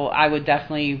general, I would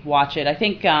definitely watch it. I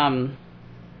think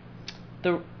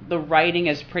the writing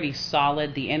is pretty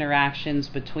solid. The interactions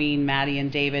between Maddie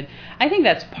and David, I think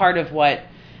that's part of what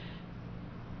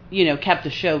kept the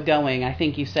show going. I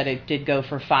think you said it did go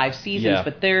for 5 seasons,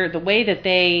 but the way that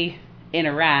they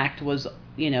interact was,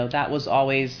 that was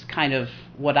always kind of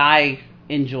what I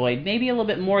enjoyed. Maybe a little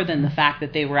bit more than the fact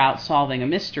that they were out solving a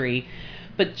mystery,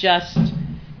 but just,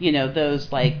 those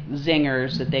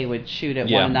zingers that they would shoot at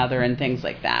one another and things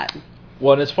like that.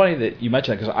 Well, and it's funny that you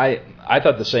mentioned that, because I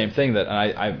thought the same thing, that, and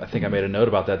I think I made a note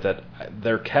about that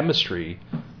their chemistry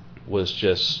was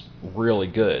just really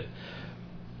good.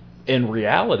 In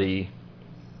reality,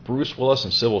 Bruce Willis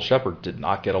and Sybil Shepherd did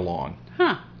not get along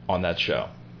on that show.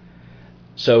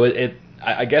 So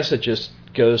I guess it just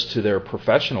goes to their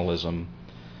professionalism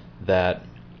that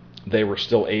they were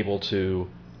still able to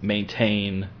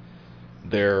maintain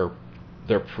their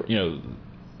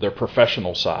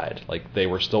professional side. Like, they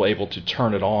were still able to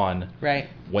turn it on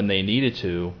when they needed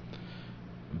to.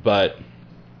 But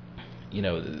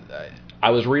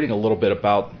I was reading a little bit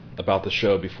about the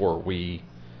show before we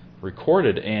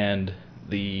recorded, and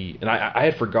I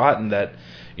had forgotten that,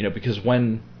 because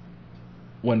when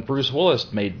Bruce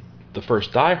Willis made the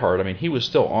first Die Hard, I mean, he was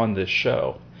still on this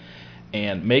show,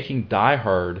 and making Die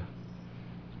Hard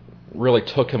really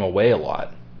took him away a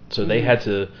lot. So they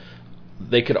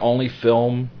could only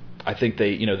film, I think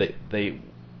they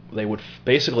would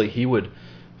basically, he would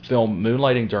film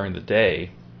Moonlighting during the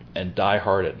day and Die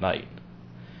Hard at night.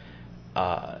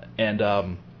 And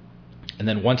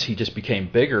then once he just became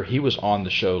bigger, he was on the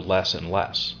show less and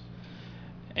less.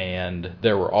 And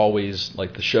there were always,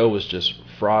 the show was just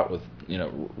fraught with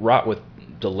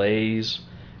delays,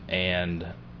 and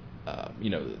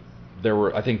there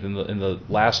were, I think in the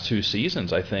last 2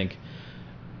 seasons, I think,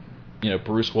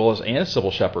 Bruce Willis and Sybil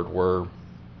Shepherd were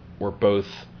both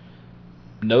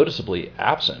noticeably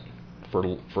absent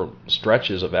for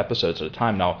stretches of episodes at a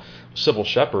time. Now, Sybil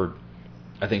Shepherd,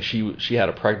 I think she had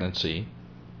a pregnancy,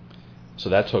 so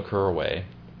that took her away.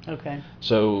 Okay.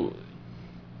 So,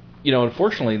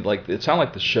 unfortunately, it sounded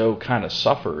like the show kind of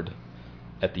suffered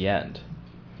at the end.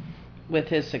 With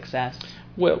his success.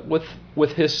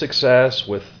 With his success,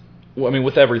 with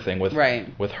everything, with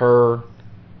her,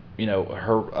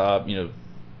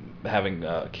 having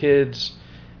kids,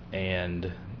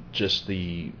 and just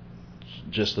the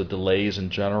delays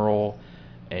in general,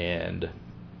 and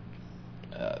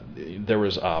there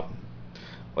was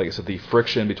like I said, the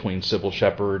friction between Sybil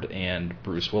Shepherd and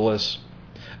Bruce Willis.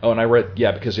 Oh, and I read,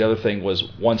 because the other thing was,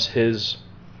 once his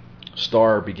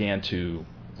star began to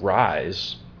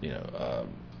rise,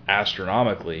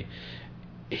 astronomically,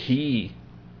 he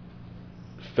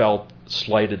felt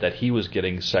slighted that he was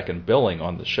getting second billing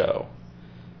on the show.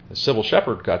 And Sybil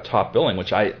Shepherd got top billing,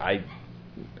 which I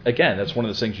again, that's one of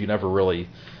those things you never really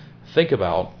think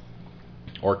about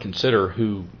or consider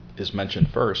who is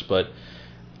mentioned first, but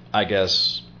I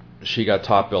guess she got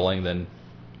top billing then.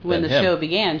 When the show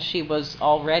began, she was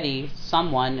already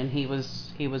someone, and he was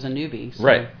a newbie. So.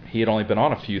 Right. He had only been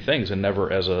on a few things and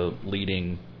never in a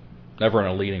leading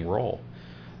role.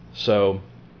 So,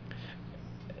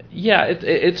 yeah,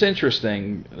 it's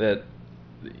interesting that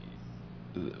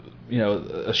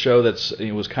a show that's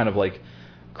was kind of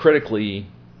critically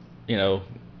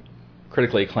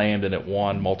acclaimed, and it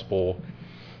won multiple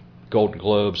Golden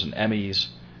Globes and Emmys,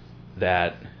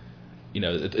 that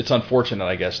it's unfortunate,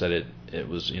 I guess, that it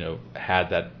was, had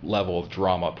that level of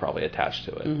drama probably attached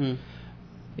to it.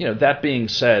 Mm-hmm. That being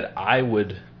said, I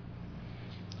would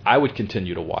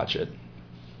continue to watch it.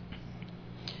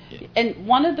 And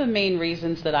one of the main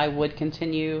reasons that I would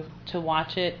continue to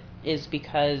watch it is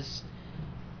because,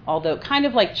 although kind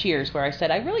of like Cheers, where I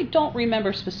said I really don't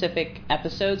remember specific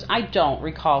episodes, I don't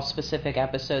recall specific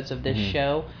episodes of this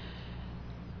show.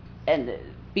 And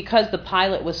because the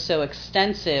pilot was so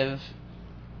extensive,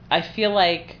 I feel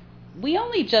like we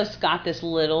only just got this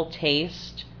little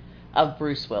taste of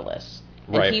Bruce Willis.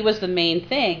 Right. And he was the main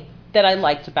thing that I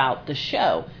liked about the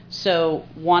show. So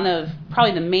one of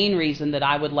probably the main reason that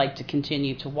I would like to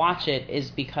continue to watch it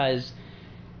is because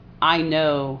I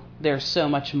know there's so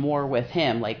much more with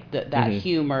him, like that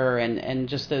humor and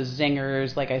just those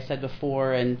zingers, like I said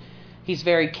before, and he's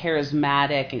very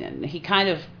charismatic, and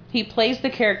he plays the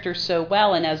character so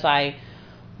well. And as I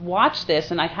watch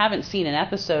this, and I haven't seen an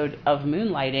episode of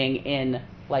Moonlighting in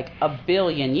like a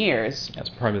billion years. That's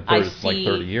probably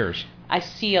 30 years. I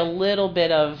see a little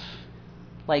bit of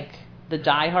like the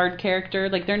Die Hard character.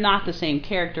 Like, they're not the same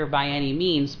character by any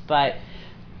means, but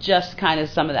just kind of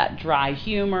some of that dry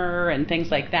humor and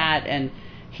things like that. And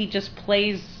he just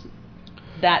plays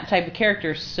that type of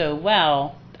character so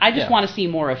well. I just want to see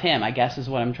more of him, I guess, is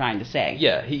what I'm trying to say.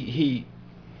 Yeah, he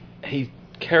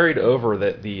carried over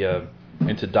the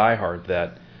into Die Hard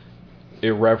that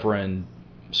irreverent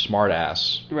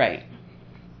smartass. Right.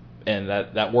 And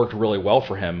that worked really well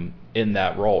for him in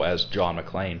that role as John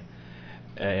McClane.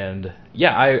 And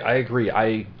yeah, I agree.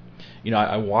 I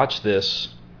watched this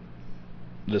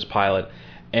pilot,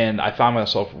 and I found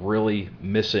myself really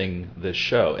missing this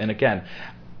show. And again,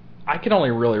 I can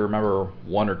only really remember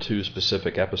one or two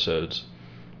specific episodes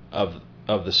of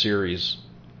the series.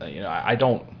 I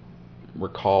don't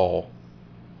recall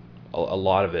a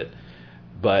lot of it,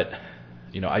 but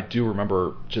I do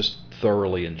remember just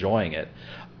thoroughly enjoying it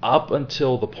up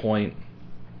until the point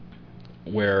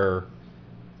where,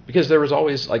 because there was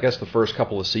always, I guess, the first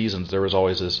couple of seasons, there was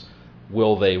always this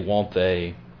will they, won't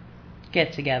they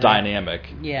get together dynamic.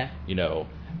 Yeah.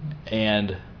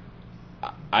 And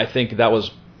I think that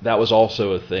was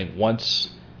also a thing. Once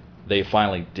they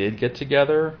finally did get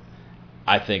together,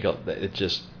 I think it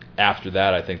just, after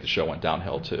that, I think the show went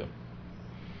downhill too.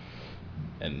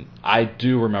 And I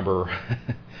do remember,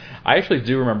 I actually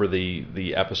do remember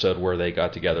the episode where they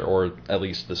got together, or at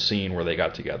least the scene where they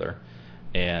got together.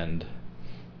 And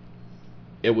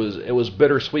it was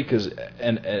bittersweet because,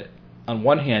 and on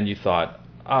one hand you thought,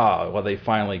 well, they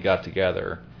finally got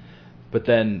together, but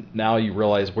then now you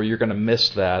realize, well, you're going to miss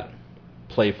that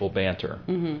playful banter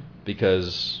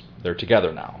because they're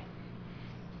together now.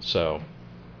 So,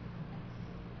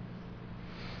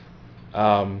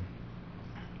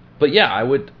 but yeah, I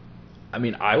would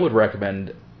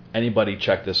recommend anybody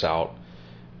check this out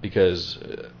because,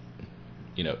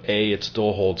 A, it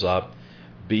still holds up.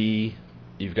 B,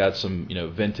 you've got some,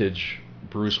 vintage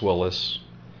Bruce Willis,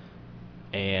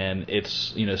 and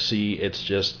it's, C, it's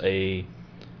just a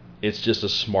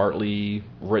smartly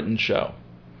written show.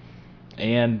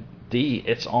 And D,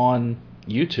 it's on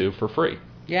YouTube for free.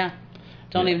 Yeah.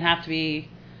 Don't even have to be,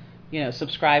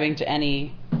 subscribing to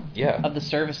any of the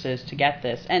services to get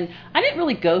this. And I didn't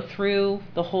really go through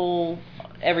the whole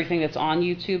everything that's on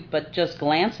YouTube, but just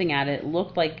glancing at it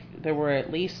looked like there were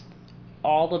at least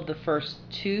all of the first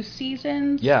 2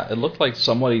 seasons. Yeah, it looked like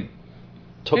somebody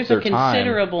took their time. There's a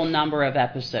considerable number of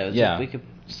episodes, if we could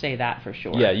say that for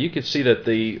sure. Yeah, you could see that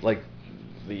it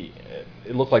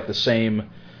looked like the same,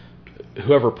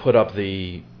 whoever put up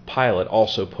the pilot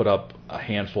also put up a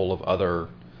handful of other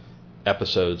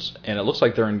episodes, and it looks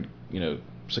like they're in,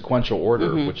 sequential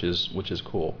order, which is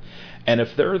cool. And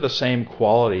if they're the same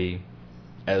quality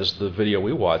as the video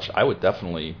we watched, I would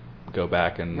definitely go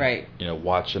back and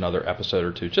watch another episode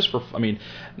or two, just for,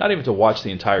 not even to watch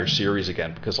the entire series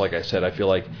again, because like I said, I feel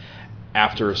like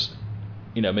after,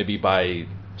 maybe by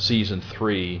season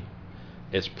 3,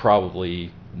 it's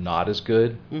probably not as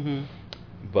good.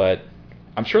 But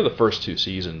I'm sure the first 2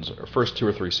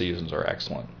 or 3 seasons are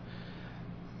excellent.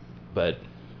 But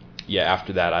yeah,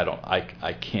 after that,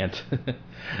 I can't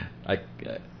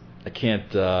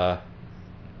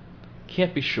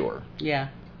can't be sure. Yeah.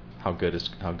 How good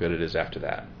it is after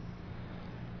that.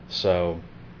 So,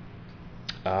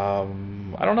 I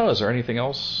don't know. Is there anything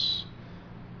else?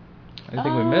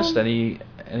 Anything we missed? Any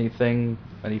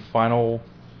final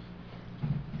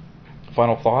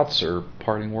thoughts or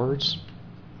parting words?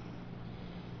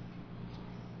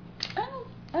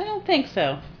 I don't think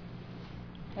so.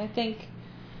 I think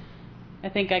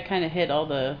I kind of hit all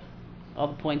the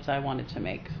points I wanted to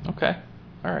make. Okay.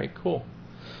 All right. Cool.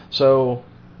 So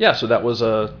that was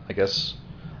I guess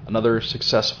another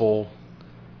successful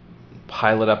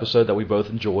pilot episode that we both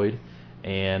enjoyed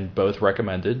and both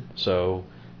recommended. So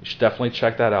you should definitely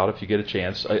check that out if you get a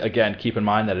chance. Again, keep in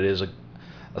mind that it is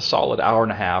a solid hour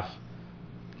and a half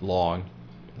long.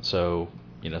 So,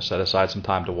 set aside some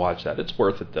time to watch that. It's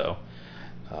worth it, though.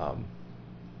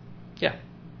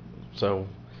 So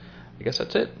I guess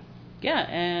that's it. Yeah,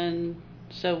 and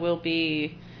so we'll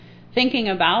be thinking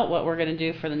about what we're going to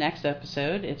do for the next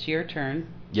episode. It's your turn.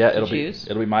 Yeah, it'll be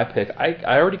my pick.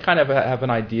 I already kind of have an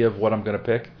idea of what I'm going to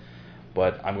pick,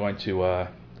 but I'm going to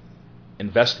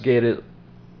investigate it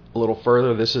a little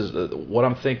further. This is what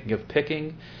I'm thinking of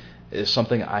picking is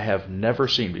something I have never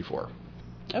seen before.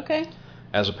 Okay.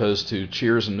 As opposed to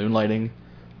Cheers and Moonlighting,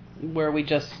 where we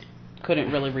just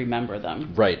couldn't really remember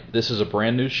them. Right. This is a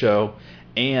brand new show,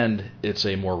 and it's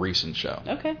a more recent show.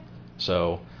 Okay.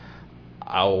 So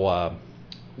I'll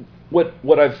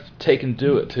what I've taken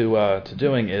to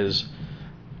doing is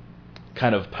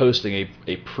kind of posting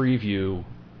a preview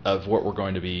of what we're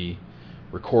going to be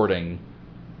recording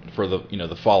for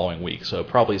the following week. So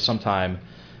probably sometime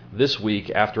this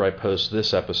week after I post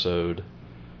this episode,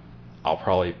 I'll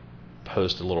probably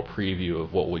post a little preview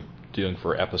of what we're doing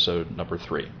for episode number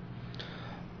 3.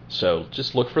 So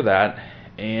just look for that.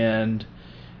 And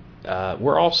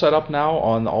we're all set up now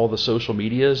on all the social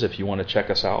medias. If you want to check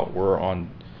us out, we're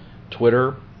on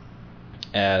Twitter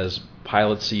as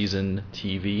Pilot Season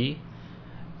TV,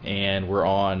 and we're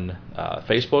on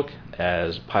Facebook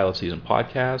as Pilot Season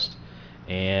Podcast,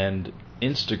 and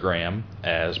Instagram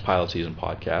as Pilot Season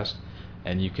Podcast.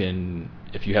 And you can,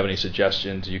 if you have any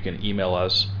suggestions, you can email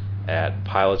us at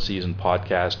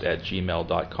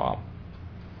pilotseasonpodcast@gmail.com.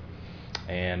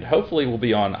 And hopefully we'll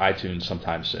be on iTunes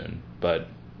sometime soon, but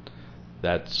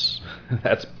that's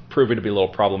proving to be a little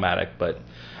problematic, but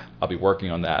I'll be working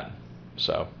on that.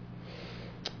 So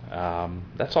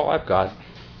that's all I've got.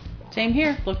 Same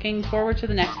here. Looking forward to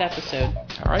the next episode.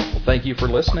 All right. Well, thank you for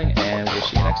listening, and we'll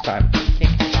see you next time.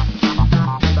 Take care.